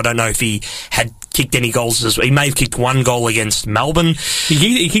Collingwood. I don't know if he had kicked any goals. He may have kicked one goal against Melbourne.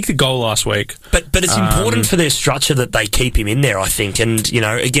 He kicked a goal last week. But it's important for their structure that they keep him in there, I think. And, you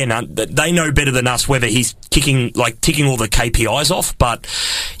know, again, they know better than us whether he's ticking all the KPIs off. But,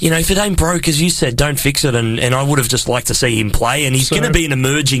 you know, if it ain't broke, as you said, don't fix it. And I would have just liked to see him play. And he's going to be an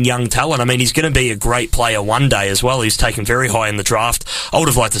emerging young talent. I mean, he's going to be a great player one day as well. He's taken very high in the draft. I would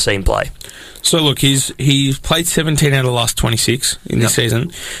have liked to see him play. So look, he's played 17 out of the last 26 in this season.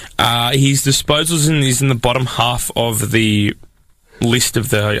 His disposals is in the bottom half of the list of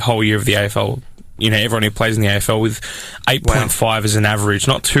the whole year of the AFL. You know, everyone who plays in the AFL with 8.5 as an average,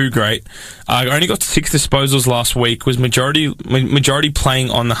 not too great. Only got 6 disposals last week. Was majority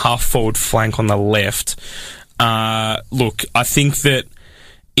playing on the half forward flank on the left. Look, I think that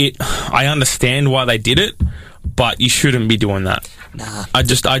I understand why they did it, but you shouldn't be doing that. Nah. I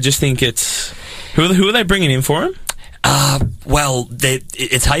just think it's... Who are they bringing in for him? Well,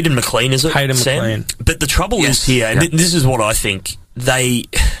 it's Hayden McLean, is it? Hayden Sam? McLean. But the trouble is here, and this is what I think, they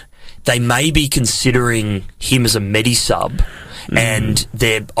may be considering him as a medi-sub, and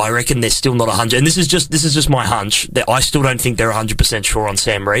I reckon they're still not 100. And this is just my hunch. I still don't think they're 100% sure on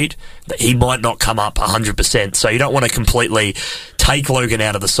Sam Reid. He might not come up 100%. So you don't want to completely take Logan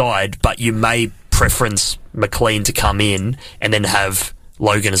out of the side, but you may preference McLean to come in and then have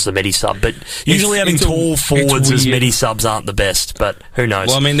Logan as the medi-sub. But usually having tall forwards as medi-subs aren't the best, but who knows?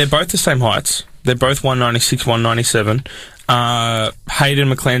 Well, I mean, they're both the same heights. They're both 196, 197. Hayden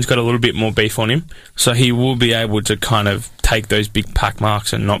McLean's got a little bit more beef on him, so he will be able to kind of take those big pack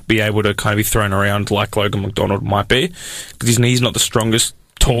marks and not be able to kind of be thrown around like Logan McDonald might be, because he's not the strongest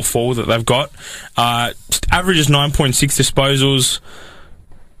tall forward that they've got. Averages 9.6 disposals.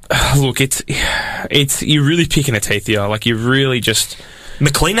 Look, it's you're really picking a teeth here. Like, you really just...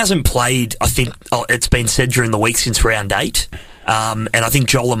 McLean hasn't played, I think, it's been said during the week, since round 8. And I think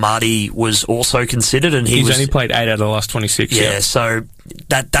Joel Amati was also considered, and he's only played 8 out of the last 26. Yeah, so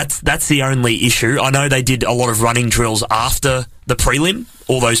that's the only issue. I know they did a lot of running drills after the prelim,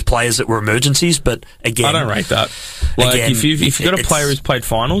 all those players that were emergencies, but again, I don't rate that. Like, again, if you've got a player who's played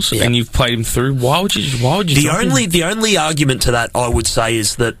finals and you've played him through, why would you? The only argument to that, I would say,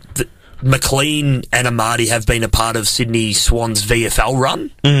 is that McLean and Amati have been a part of Sydney Swans VFL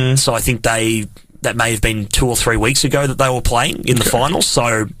run, so I think that may have been 2 or 3 weeks ago that they were playing in the finals.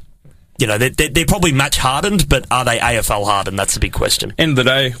 So, you know, they're probably match hardened, but are they AFL hardened? That's the big question. End of the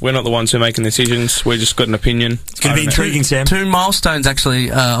day, we're not the ones who are making decisions. We're just got an opinion. It's going to be intriguing, Sam. 2 milestones,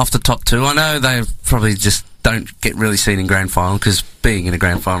 actually, off the top 2. I know they probably just don't get really seen in grand final, because being in a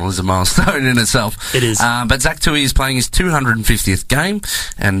grand final is a milestone in itself. It is. But Zach Tui is playing his 250th game,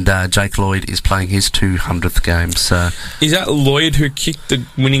 and Jake Lloyd is playing his 200th game. So, is that Lloyd who kicked the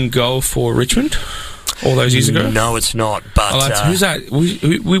winning goal for Richmond all those years ago? No, it's not. But who's that?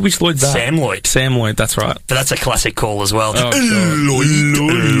 Which Lloyd's that? Sam Lloyd. Sam Lloyd, that's right. But that's a classic call as well.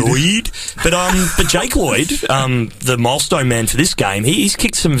 Lloyd. But Jake Lloyd, the milestone man for this game, he's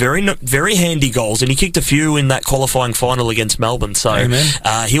kicked some very, very handy goals, and he kicked a few in that qualifying final against Melbourne. So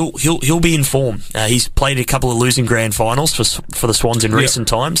he'll be in form. He's played a couple of losing grand finals for the Swans in recent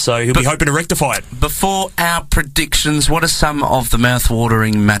times, so he'll be hoping to rectify it. Before our predictions, what are some of the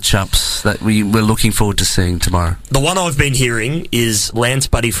mouth-watering matchups that we're looking forward to seeing tomorrow? The one I've been hearing is Lance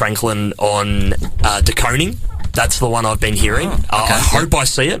Buddy Franklin on De Koning. That's the one I've been hearing. I hope I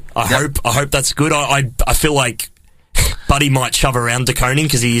see it. I hope that's good. I feel like Buddy might shove around De Koning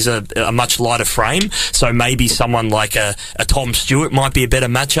because he's a much lighter frame. So maybe someone like a Tom Stewart might be a better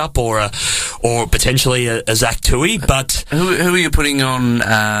matchup, or potentially a Zach Tui. But who are you putting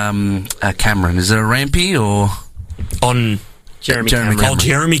on Cameron? Is it a Rampy or on Jeremy Cameron? Oh,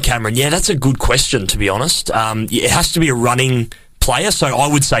 Jeremy Cameron. Yeah, that's a good question, to be honest. It has to be a running player, so I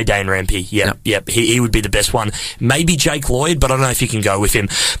would say Dane Rampy. Yep. He would be the best one. Maybe Jake Lloyd, but I don't know if you can go with him.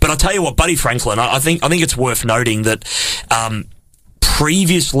 But I'll tell you what, Buddy Franklin, I think it's worth noting that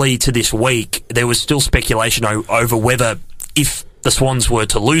previously to this week, there was still speculation over whether, if the Swans were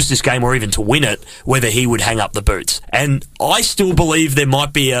to lose this game or even to win it, whether he would hang up the boots. And I still believe there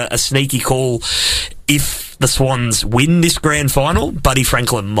might be a sneaky call if the Swans win this grand final, Buddy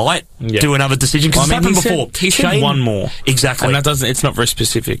Franklin might do another decision, because it's happened before. He said one more. Exactly. And it's not very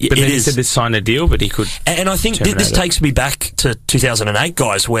specific. But then he said they signed a deal, but he could. And I think this takes me back to 2008,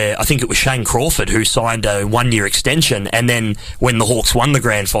 guys, where I think it was Shane Crawford who signed a 1-year extension, and then when the Hawks won the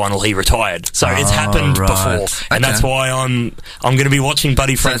grand final, he retired. So it's happened before. And that's why I'm going to be watching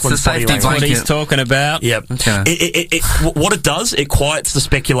Buddy Franklin's body language. That's what he's talking about. Yep. Okay. What it does, it quiets the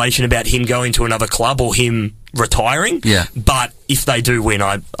speculation about him going to another club or him retiring. Yeah. But if they do win,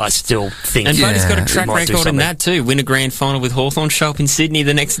 I still think... And Buddy's got a track record in that too. Win a grand final with Hawthorn, show up in Sydney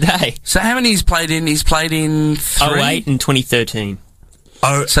the next day. So how many he's played in? He's played in 08 and 2013.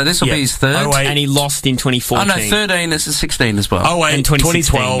 So this will be his third? 08. And he lost in 2014. Oh no, 13, this is 16 as well. 08,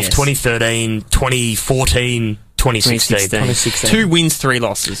 2012, 2013, 2014... 2016. 2 wins, 3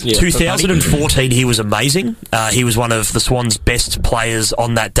 losses. Yeah, 2014, he was amazing. He was one of the Swans' best players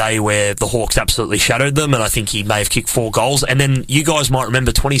on that day where the Hawks absolutely shadowed them, and I think he may have kicked 4 goals. And then you guys might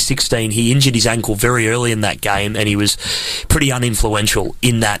remember 2016, he injured his ankle very early in that game, and he was pretty uninfluential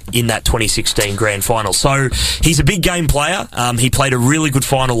in that 2016 grand final. So he's a big game player. He played a really good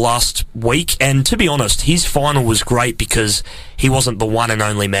final last week, and to be honest, his final was great because he wasn't the one and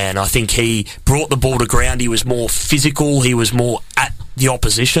only man. I think he brought the ball to ground. He was more physical. He was more at the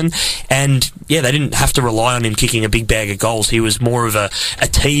opposition. And, they didn't have to rely on him kicking a big bag of goals. He was more of a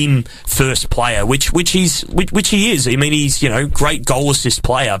team-first player, which he is. I mean, he's, great goal assist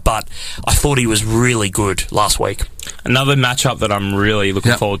player, but I thought he was really good last week. Another matchup that I'm really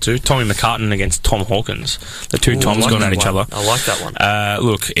looking forward to, Tommy McCartan against Tom Hawkins. The two Toms going at each other. I like that one.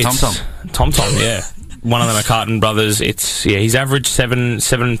 Look, it's... Tom, yeah. One of the McCartan brothers. He's averaged 7.7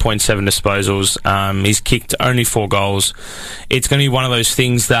 disposals. He's kicked only 4 goals. It's going to be one of those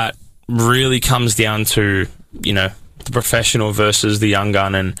things that really comes down to, the professional versus the young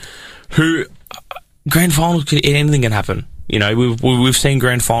gun, and who grand finals, anything can happen. We've seen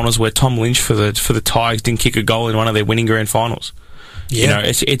grand finals where Tom Lynch for the Tigers didn't kick a goal in one of their winning grand finals. Yeah.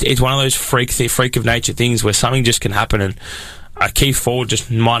 It's one of those freak of nature things where something just can happen, and a key forward just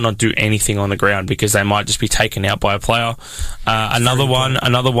might not do anything on the ground because they might just be taken out by a player. Another one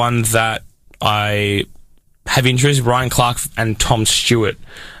that I have interest, Ryan Clark and Tom Stewart.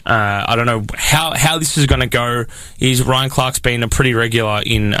 I don't know how this is going to go. Ryan Clark's been a pretty regular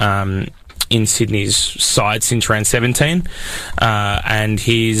in Sydney's side since round 17, and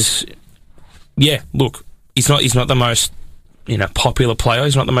he's not the most popular player.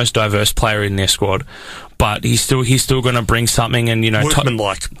 He's not the most diverse player in their squad, but he's still going to bring something. And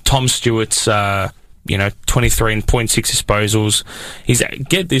Tom Stewart's 23.6 disposals.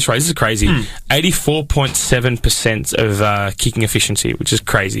 Get this right. This is crazy. 84.7% of kicking efficiency, which is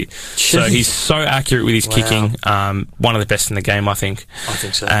crazy. Jeez. So he's so accurate with his kicking. One of the best in the game, I think. I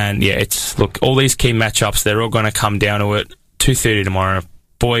think so. And all these key matchups, they're all going to come down to it. 2:30 tomorrow.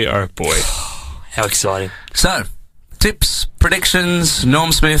 Boy, oh boy. How exciting. So, tips, predictions,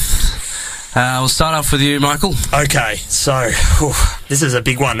 Norm Smith. We'll start off with you, Michael. Okay, so this is a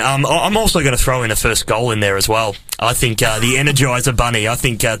big one. I'm also going to throw in a first goal in there as well. I think the Energizer Bunny. I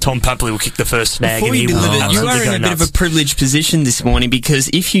think Tom Papley will kick the first snag. Before and you are in a bit of a privileged position this morning, because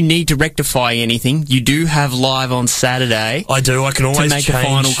if you need to rectify anything, you do have live on Saturday. I do. I can always make a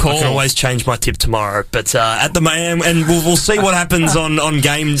final call. I can always change my tip tomorrow. But at the moment, and we'll see what happens on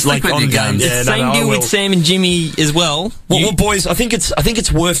games games. Yeah, same deal with Sam and Jimmy as well. Well, boys, I think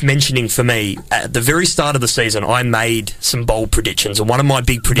it's worth mentioning for me. At the very start of the season, I made some bold predictions, and one of my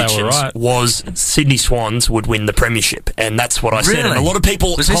big predictions was Sydney Swans would win the premiership, and that's what I said. And a lot of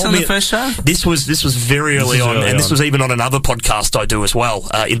people was told this on me the first show. This was very early on, and this was even on another podcast I do as well,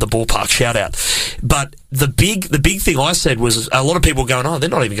 in the ballpark. Shout out. But the big thing I said was a lot of people going, they're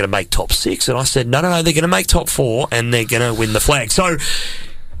not even going to make top 6, and I said no, they're going to make top 4, and they're going to win the flag. So.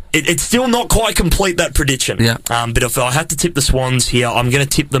 It's still not quite complete, that prediction. Yeah. But if I had to tip the Swans here, I'm going to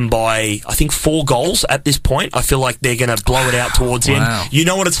tip them by, I think, 4 goals at this point. I feel like they're going to blow it out towards the end. You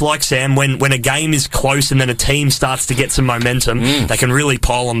know what it's like, Sam, when a game is close and then a team starts to get some momentum, they can really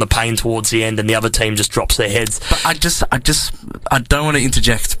pile on the pain towards the end, and the other team just drops their heads. But I don't want to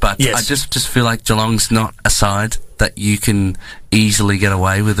interject, but I just feel like Geelong's not a side that you can easily get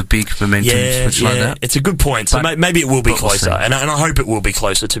away with a big momentum switch like that. It's a good point. So maybe it will be closer, and I hope it will be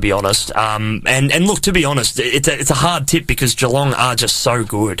closer, to be honest. And look, to be honest, it's a hard tip because Geelong are just so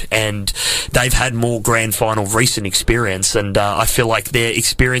good, and they've had more grand final recent experience, and I feel like their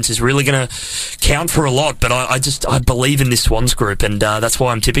experience is really going to count for a lot. But I believe in this Swans group, and that's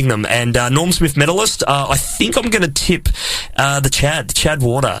why I'm tipping them. And Norm Smith medalist, I think I'm going to tip the Chad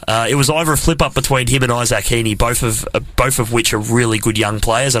Warner. It was either a flip up between him and Isaac Heaney, both of which are of really good young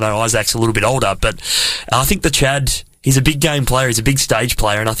players. I know Isaac's a little bit older, but I think the Chad, he's a big game player, he's a big stage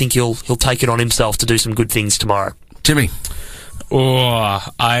player, and I think he'll take it on himself to do some good things tomorrow. Jimmy? Oh,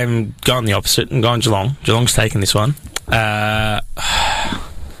 I'm going the opposite. I'm going Geelong. Geelong's taking this one.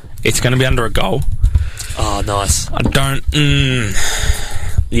 It's going to be under a goal. Oh, nice. I don't...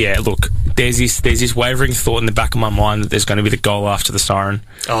 Yeah, look, there's this wavering thought in the back of my mind that there's going to be the goal after the siren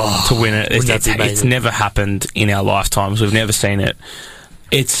to win it. It's never happened in our lifetimes. We've never seen it.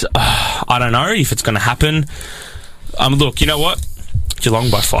 It's... I don't know if it's going to happen. Look, you know what? Geelong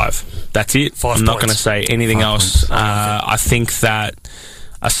by 5. That's it. 5 I'm not going to say anything else. I think that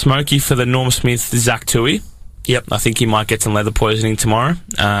a smoky for the Norm Smith, Zach Tui. Yep. I think he might get some leather poisoning tomorrow.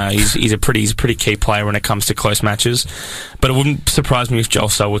 He's a pretty key player when it comes to close matches. But it wouldn't surprise me if Joel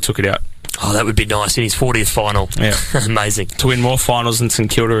Selwood took it out. Oh, that would be nice in his 40th final. Yeah. Amazing. To win more finals than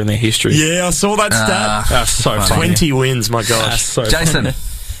St Kilda in their history. Yeah, I saw that stat. That's so funny. 20 wins, my gosh. So Jason.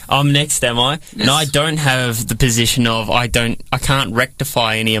 I'm next, am I? Yes. And I don't have the position of I can't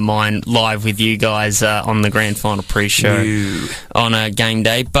rectify any of mine live with you guys on the grand final pre-show on a game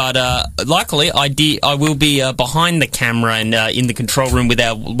day. But luckily, I will be behind the camera and in the control room with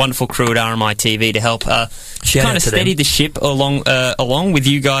our wonderful crew at RMI TV to help kind of steady the ship along with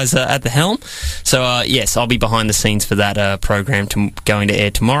you guys at the helm. So yes, I'll be behind the scenes for that program going to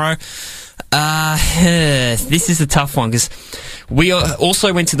air tomorrow. This is a tough one because we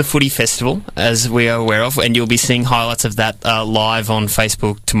also went to the Footy Festival, as we are aware of, and you'll be seeing highlights of that live on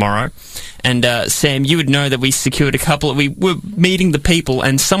Facebook tomorrow. And Sam, you would know that we secured a couple. We were meeting the people,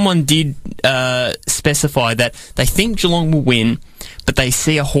 and someone did specify that they think Geelong will win, but they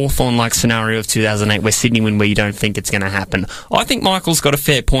see a Hawthorn-like scenario of 2008 where Sydney win, where you don't think it's going to happen. I think Michael's got a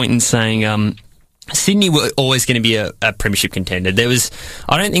fair point in saying Sydney were always going to be a premiership contender.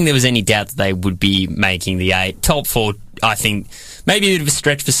 I don't think there was any doubt that they would be making the 8. Top 4, I think, maybe a bit of a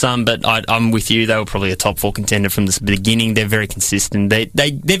stretch for some, but I'm with you. They were probably a top 4 contender from the beginning. They're very consistent. They're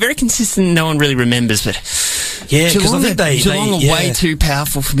very consistent. No one really remembers, but yeah, because I think Geelong are way too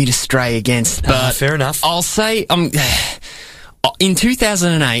powerful for me to stray against. But fair enough. I'll say in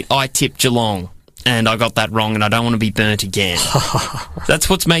 2008, I tipped Geelong. And I got that wrong, and I don't want to be burnt again. That's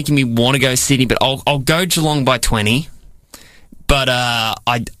what's making me want to go Sydney, but I'll go Geelong by 20. But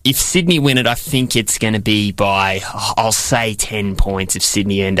if Sydney win it, I think it's going to be by, I'll say 10 points if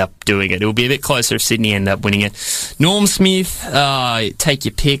Sydney end up doing it. It'll be a bit closer if Sydney end up winning it. Norm Smith, take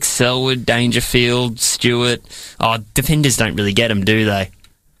your picks, Selwood, Dangerfield, Stewart. Defenders don't really get them, do they?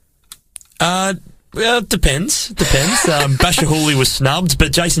 Well, it depends. Basher Hooley was snubbed,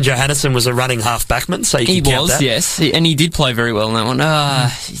 but Jason Johannesson was a running half backman, so you can count that. Yes, and he did play very well in that one.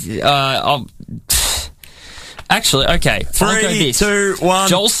 Actually, okay. 3, 2, 1.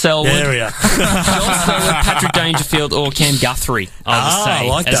 Joel Selwood. There we are. Joel Selwood, Patrick Dangerfield, or Cam Guthrie, I would say,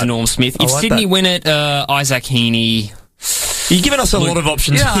 like as that. Norm Smith. If Sydney win it, Isaac Heaney. You're giving us a lot of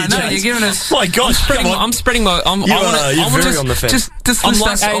options. Yeah, here, I know. James. You're giving us. My gosh, I'm spreading my. You're very on the fence. Just list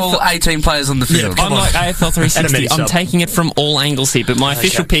us all 18 players on the field. I'm like AFL 360. I'm taking it from all angles here, but my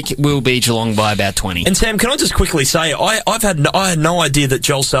official pick will be Geelong by about 20. And Sam, can I just quickly say, I had no idea that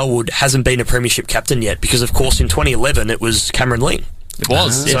Joel Selwood hasn't been a premiership captain yet, because of course in 2011 it was Cameron Ling. It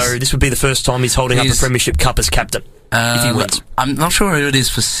was. So this would be the first time he's holding up a premiership cup as captain if he wins. I'm not sure who it is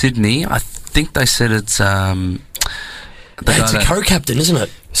for Sydney. I think they said it's it's a co-captain, isn't it?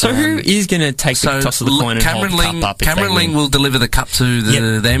 So who is going to take the toss of the coin and hold the cup up? Cameron Ling will deliver the cup to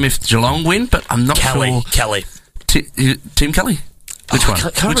them if Geelong win, but I'm not sure. Kelly. Tim Kelly? Which one? I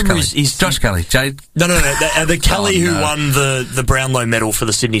can't remember. He's Josh Kelly. Jade? No. The Kelly who won the Brownlow medal for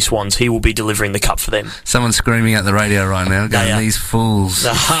the Sydney Swans, he will be delivering the cup for them. Someone's screaming at the radio right now, going, these fools.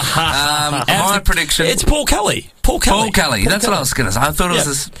 My prediction... It's Paul Kelly. Paul Kelly. That's what I was going to say. I thought it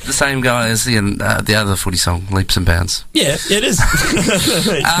was the same guy as the other footy song, Leaps and Bounds. Yeah, it is.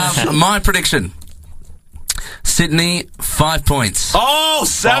 My prediction... Sydney, 5 points. Oh,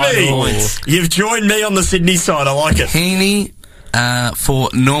 Sammy! 5 points. You've joined me on the Sydney side. I like it. Heaney for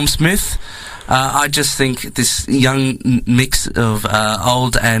Norm Smith. I just think this young mix of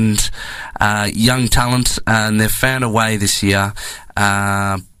old and young talent, and they've found a way this year.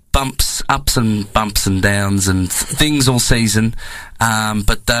 Ups and bumps and downs and things all season.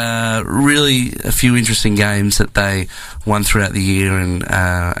 But really a few interesting games that they won throughout the year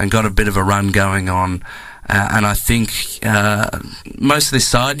and got a bit of a run going on. And I think most of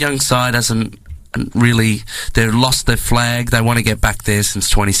this young side, hasn't really... They've lost their flag. They want to get back there since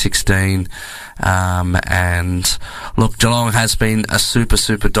 2016. And look, Geelong has been a super,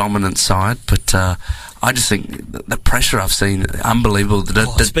 super dominant side, but I just think the pressure I've seen, unbelievable.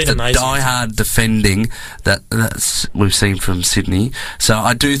 The die-hard defending that we've seen from Sydney. So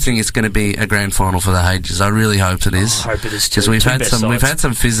I do think it's going to be a grand final for the Hages. I really hope it is. I hope it is too. Because we've had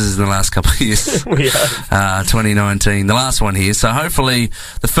some fizzes in the last couple of years. We have. 2019, the last one here. So hopefully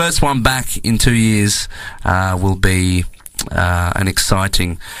the first one back in 2 years will be and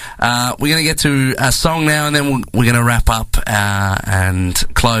exciting. We're going to get to a song now, and then we're going to wrap up and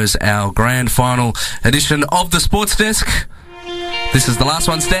close our grand final edition of the Sports Desk. This is The Last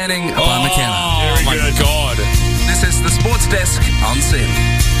One Standing by McKenna. Oh my God. This is the Sports Desk on SIN.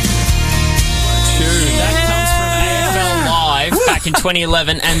 That comes from AFL Live back in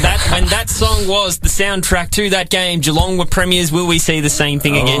 2011, and when that song was the soundtrack to that game, Geelong were premiers. Will we see the same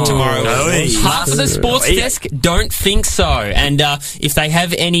thing again tomorrow? Half of the Sports Desk don't think so, and if they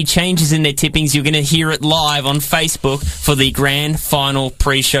have any changes in their tippings, you're going to hear it live on Facebook for the grand final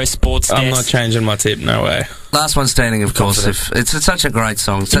pre-show Sports Desk. I'm not changing my tip, no way. Last One Standing, of course. It's such a great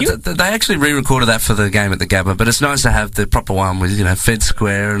song. So they actually re-recorded that for the game at the Gabba, but it's nice to have the proper one with, Fed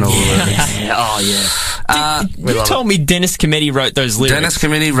Square and all of that. Oh, yeah. You told me Dennis Cometti wrote those lyrics. Dennis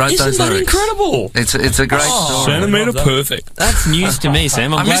Cometti wrote those lyrics. Isn't that incredible? It's a great song. Centimetre perfect. That's news to me,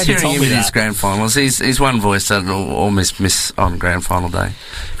 Sam. I'm glad you hearing told him me in that. his grand finals. He's one voice that will almost miss on grand final day.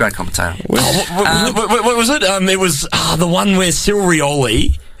 Great commentator. What was it? It was the one where Cyril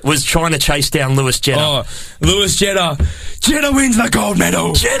Rioli was trying to chase down Lewis Jetta. Oh, Lewis Jetta. Jetta wins the gold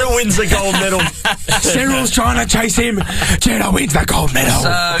medal. Jetta wins the gold medal. Cyril's trying to chase him. Jetta wins the gold medal. So,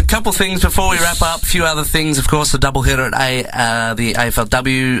 a couple things before we wrap up. A few other things. Of course, the doubleheader at the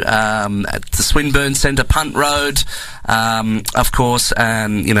AFLW at the Swinburne Centre Punt Road. Of course,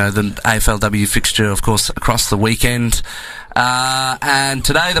 and the AFLW fixture, of course, across the weekend. And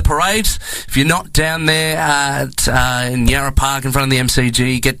today, the parade. If you're not down there in Yarra Park in front of the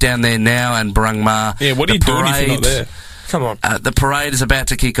MCG, get down there now and Barangma. Yeah, what are you doing if you're not there? Come on. The parade is about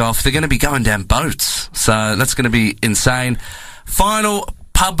to kick off. They're going to be going down boats, so that's going to be insane. Final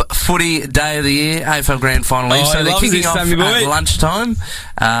pub footy day of the year, AFL Grand Final Eve. So they're kicking off at lunchtime.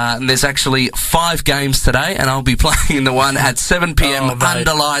 And there's actually 5 games today, and I'll be playing the one at 7 p.m.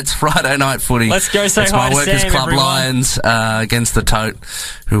 under lights Friday night footy. Let's go say It's hi my to Workers Sam, Club everyone. Lions against the Tote,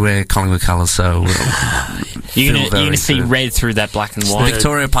 who wear Collingwood colours. So you're going to see red through that black and white.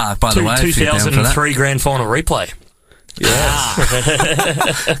 Victoria Park, by the way. 2003 grand final replay.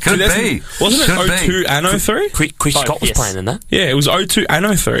 Yes. Could be. Wasn't it 02 and 03? Quick Scott was playing in that. Yeah, it was 02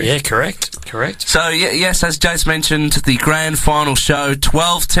 and 03. Yeah, correct. So, yes, as Jace mentioned, the grand final show,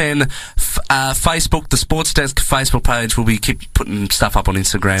 12:10, Facebook, the Sports Desk Facebook page. We'll be keep putting stuff up on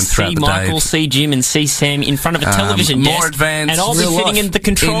Instagram throughout the day. See Michael, see Jim, and see Sam in front of a television desk. More advanced, and I'll be sitting in the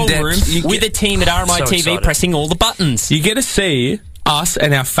control room with a team at RMI TV pressing all the buttons. You get to see us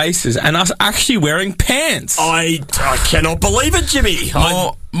and our faces and us actually wearing pants. I cannot believe it, Jimmy.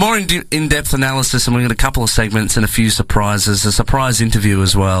 More in-depth analysis, and we've got a couple of segments and a few surprises, a surprise interview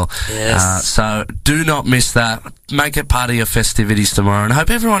as well. Yes. So do not miss that. Make it part of your festivities tomorrow, and I hope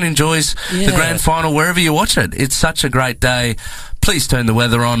everyone enjoys the grand final wherever you watch it. It's such a great day. Please turn the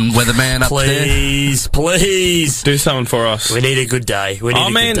weather on, weatherman up there. Please. Do something for us. We need a good day. We need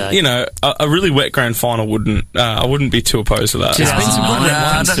a good day. A really wet grand final I wouldn't be too opposed to that. There's been some good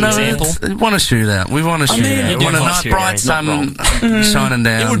red ones, for example. We want a shootout. We want a shootout. We want a nice bright sun shining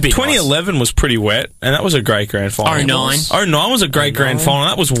down. It would be 2011 was pretty wet, and that was a great grand final. 09 was a great grand final.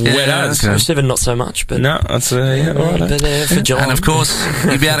 That was wet as. 07 not so much, but no, that's all right. But for Geelong. And of course,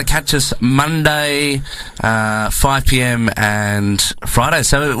 you'll be able to catch us Monday, 5 p.m. and Friday.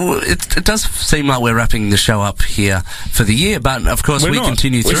 So it does seem like we're wrapping the show up here for the year, but of course we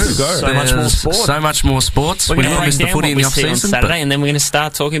continue through. So much more sport. So much more sports. We're We going to don't break miss the down footy what in we the see on off-season. Saturday, and then we're going to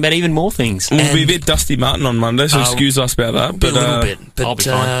start talking about even more things. We'll be a bit Dusty Martin on Monday, so excuse us about that. But a little bit. But I'll be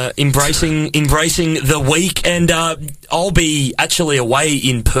fine. embracing the week, and I'll be actually away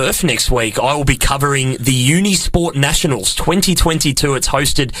in Perth next week. I will be covering the Unisport Nationals 2022. It's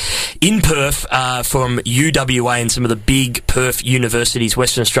hosted in Perth from UWA and some of the big Perth universities,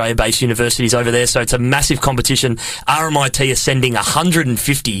 Western Australia-based universities over there. So it's a massive competition. RMIT are sending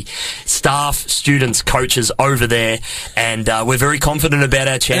 150 staff, students, coaches over there, and we're very confident about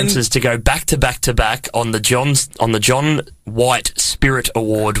our chances to go back to back on the John White Spirit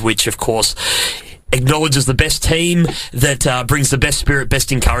Award, which of course acknowledges the best team that brings the best spirit,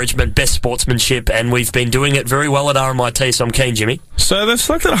 best encouragement, best sportsmanship, and we've been doing it very well at RMIT, so I'm keen, Jimmy. So they've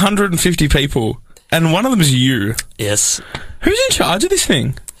selected 150 people, and one of them is you. Yes. Who's in charge of this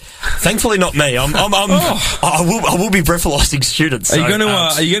thing? Thankfully, not me. I will be breathalyzing students. So, are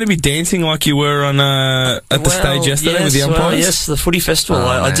you going to be dancing like you were on at the stage yesterday with the umpires? Yes, the footy festival.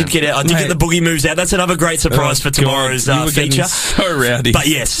 I did get out. I did get the boogie moves out. That's another great surprise for tomorrow's feature. So rowdy. But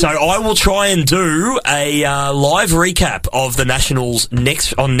yes, so I will try and do a live recap of the Nationals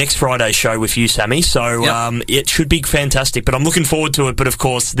next Friday's show with you, Sammy. So it should be fantastic. But I'm looking forward to it. But of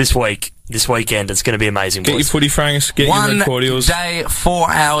course, this weekend, it's going to be amazing. Get your footy franks, get your red cordials. 1 day,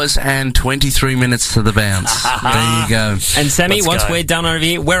 4 hours and 23 minutes to the bounce. There you go. And Sammy, once we're done over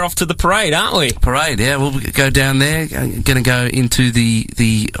here, we're off to the parade, aren't we? Parade, yeah. We'll go down there. Going to go into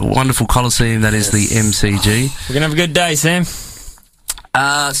the wonderful Coliseum that is the MCG. We're going to have a good day, Sam.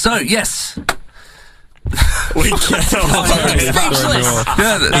 Yes. We can't.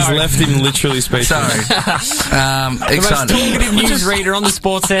 He's left him literally speechless. Sorry. The most talkative newsreader on the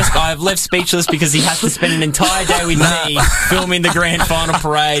sports desk. I have left speechless because he has to spend an entire day with me filming the grand final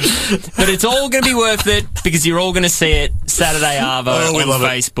parade. But it's all going to be worth it because you're all going to see it Saturday Arvo on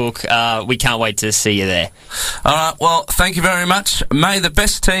Facebook. We can't wait to see you there. All right. Well, thank you very much. May the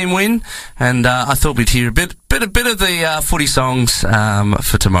best team win. And I thought we'd hear a bit of the footy songs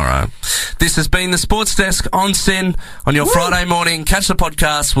for tomorrow. This has been the Sports Desk on SYN on your Friday morning. Catch the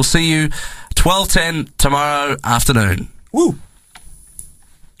podcast. We'll see you 12:10 tomorrow afternoon. Woo.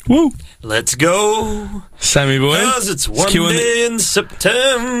 Woo. Let's go. Sammy boy. Because it's one day in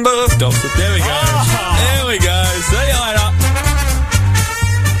September. Stops it. There we go. There we go. See you later.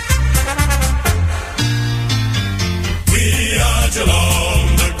 We are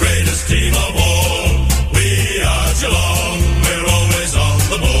Geelong, the greatest team of all. We are Geelong, we're always on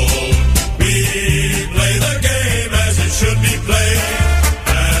the ball. We play the game as it should be played,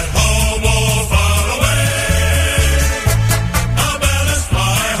 at home or far away. Our banners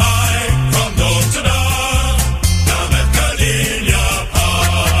fly high from dawn to dark, down at Cardinia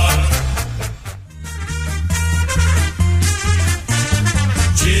Park.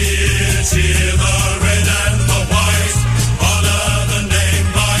 Cheer, cheer the red and the white, honour the name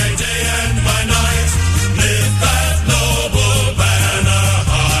by day and by night. Lift that noble banner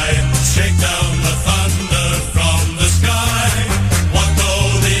high, shake down the thunder from the sky. What though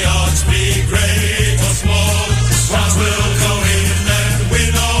the odds be great or small, Swans will go in and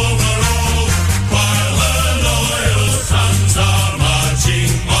win overall, while the loyal sons are marching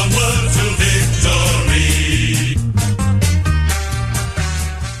onward to victory.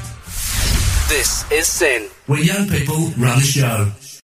 This is SYN, where young people run the show.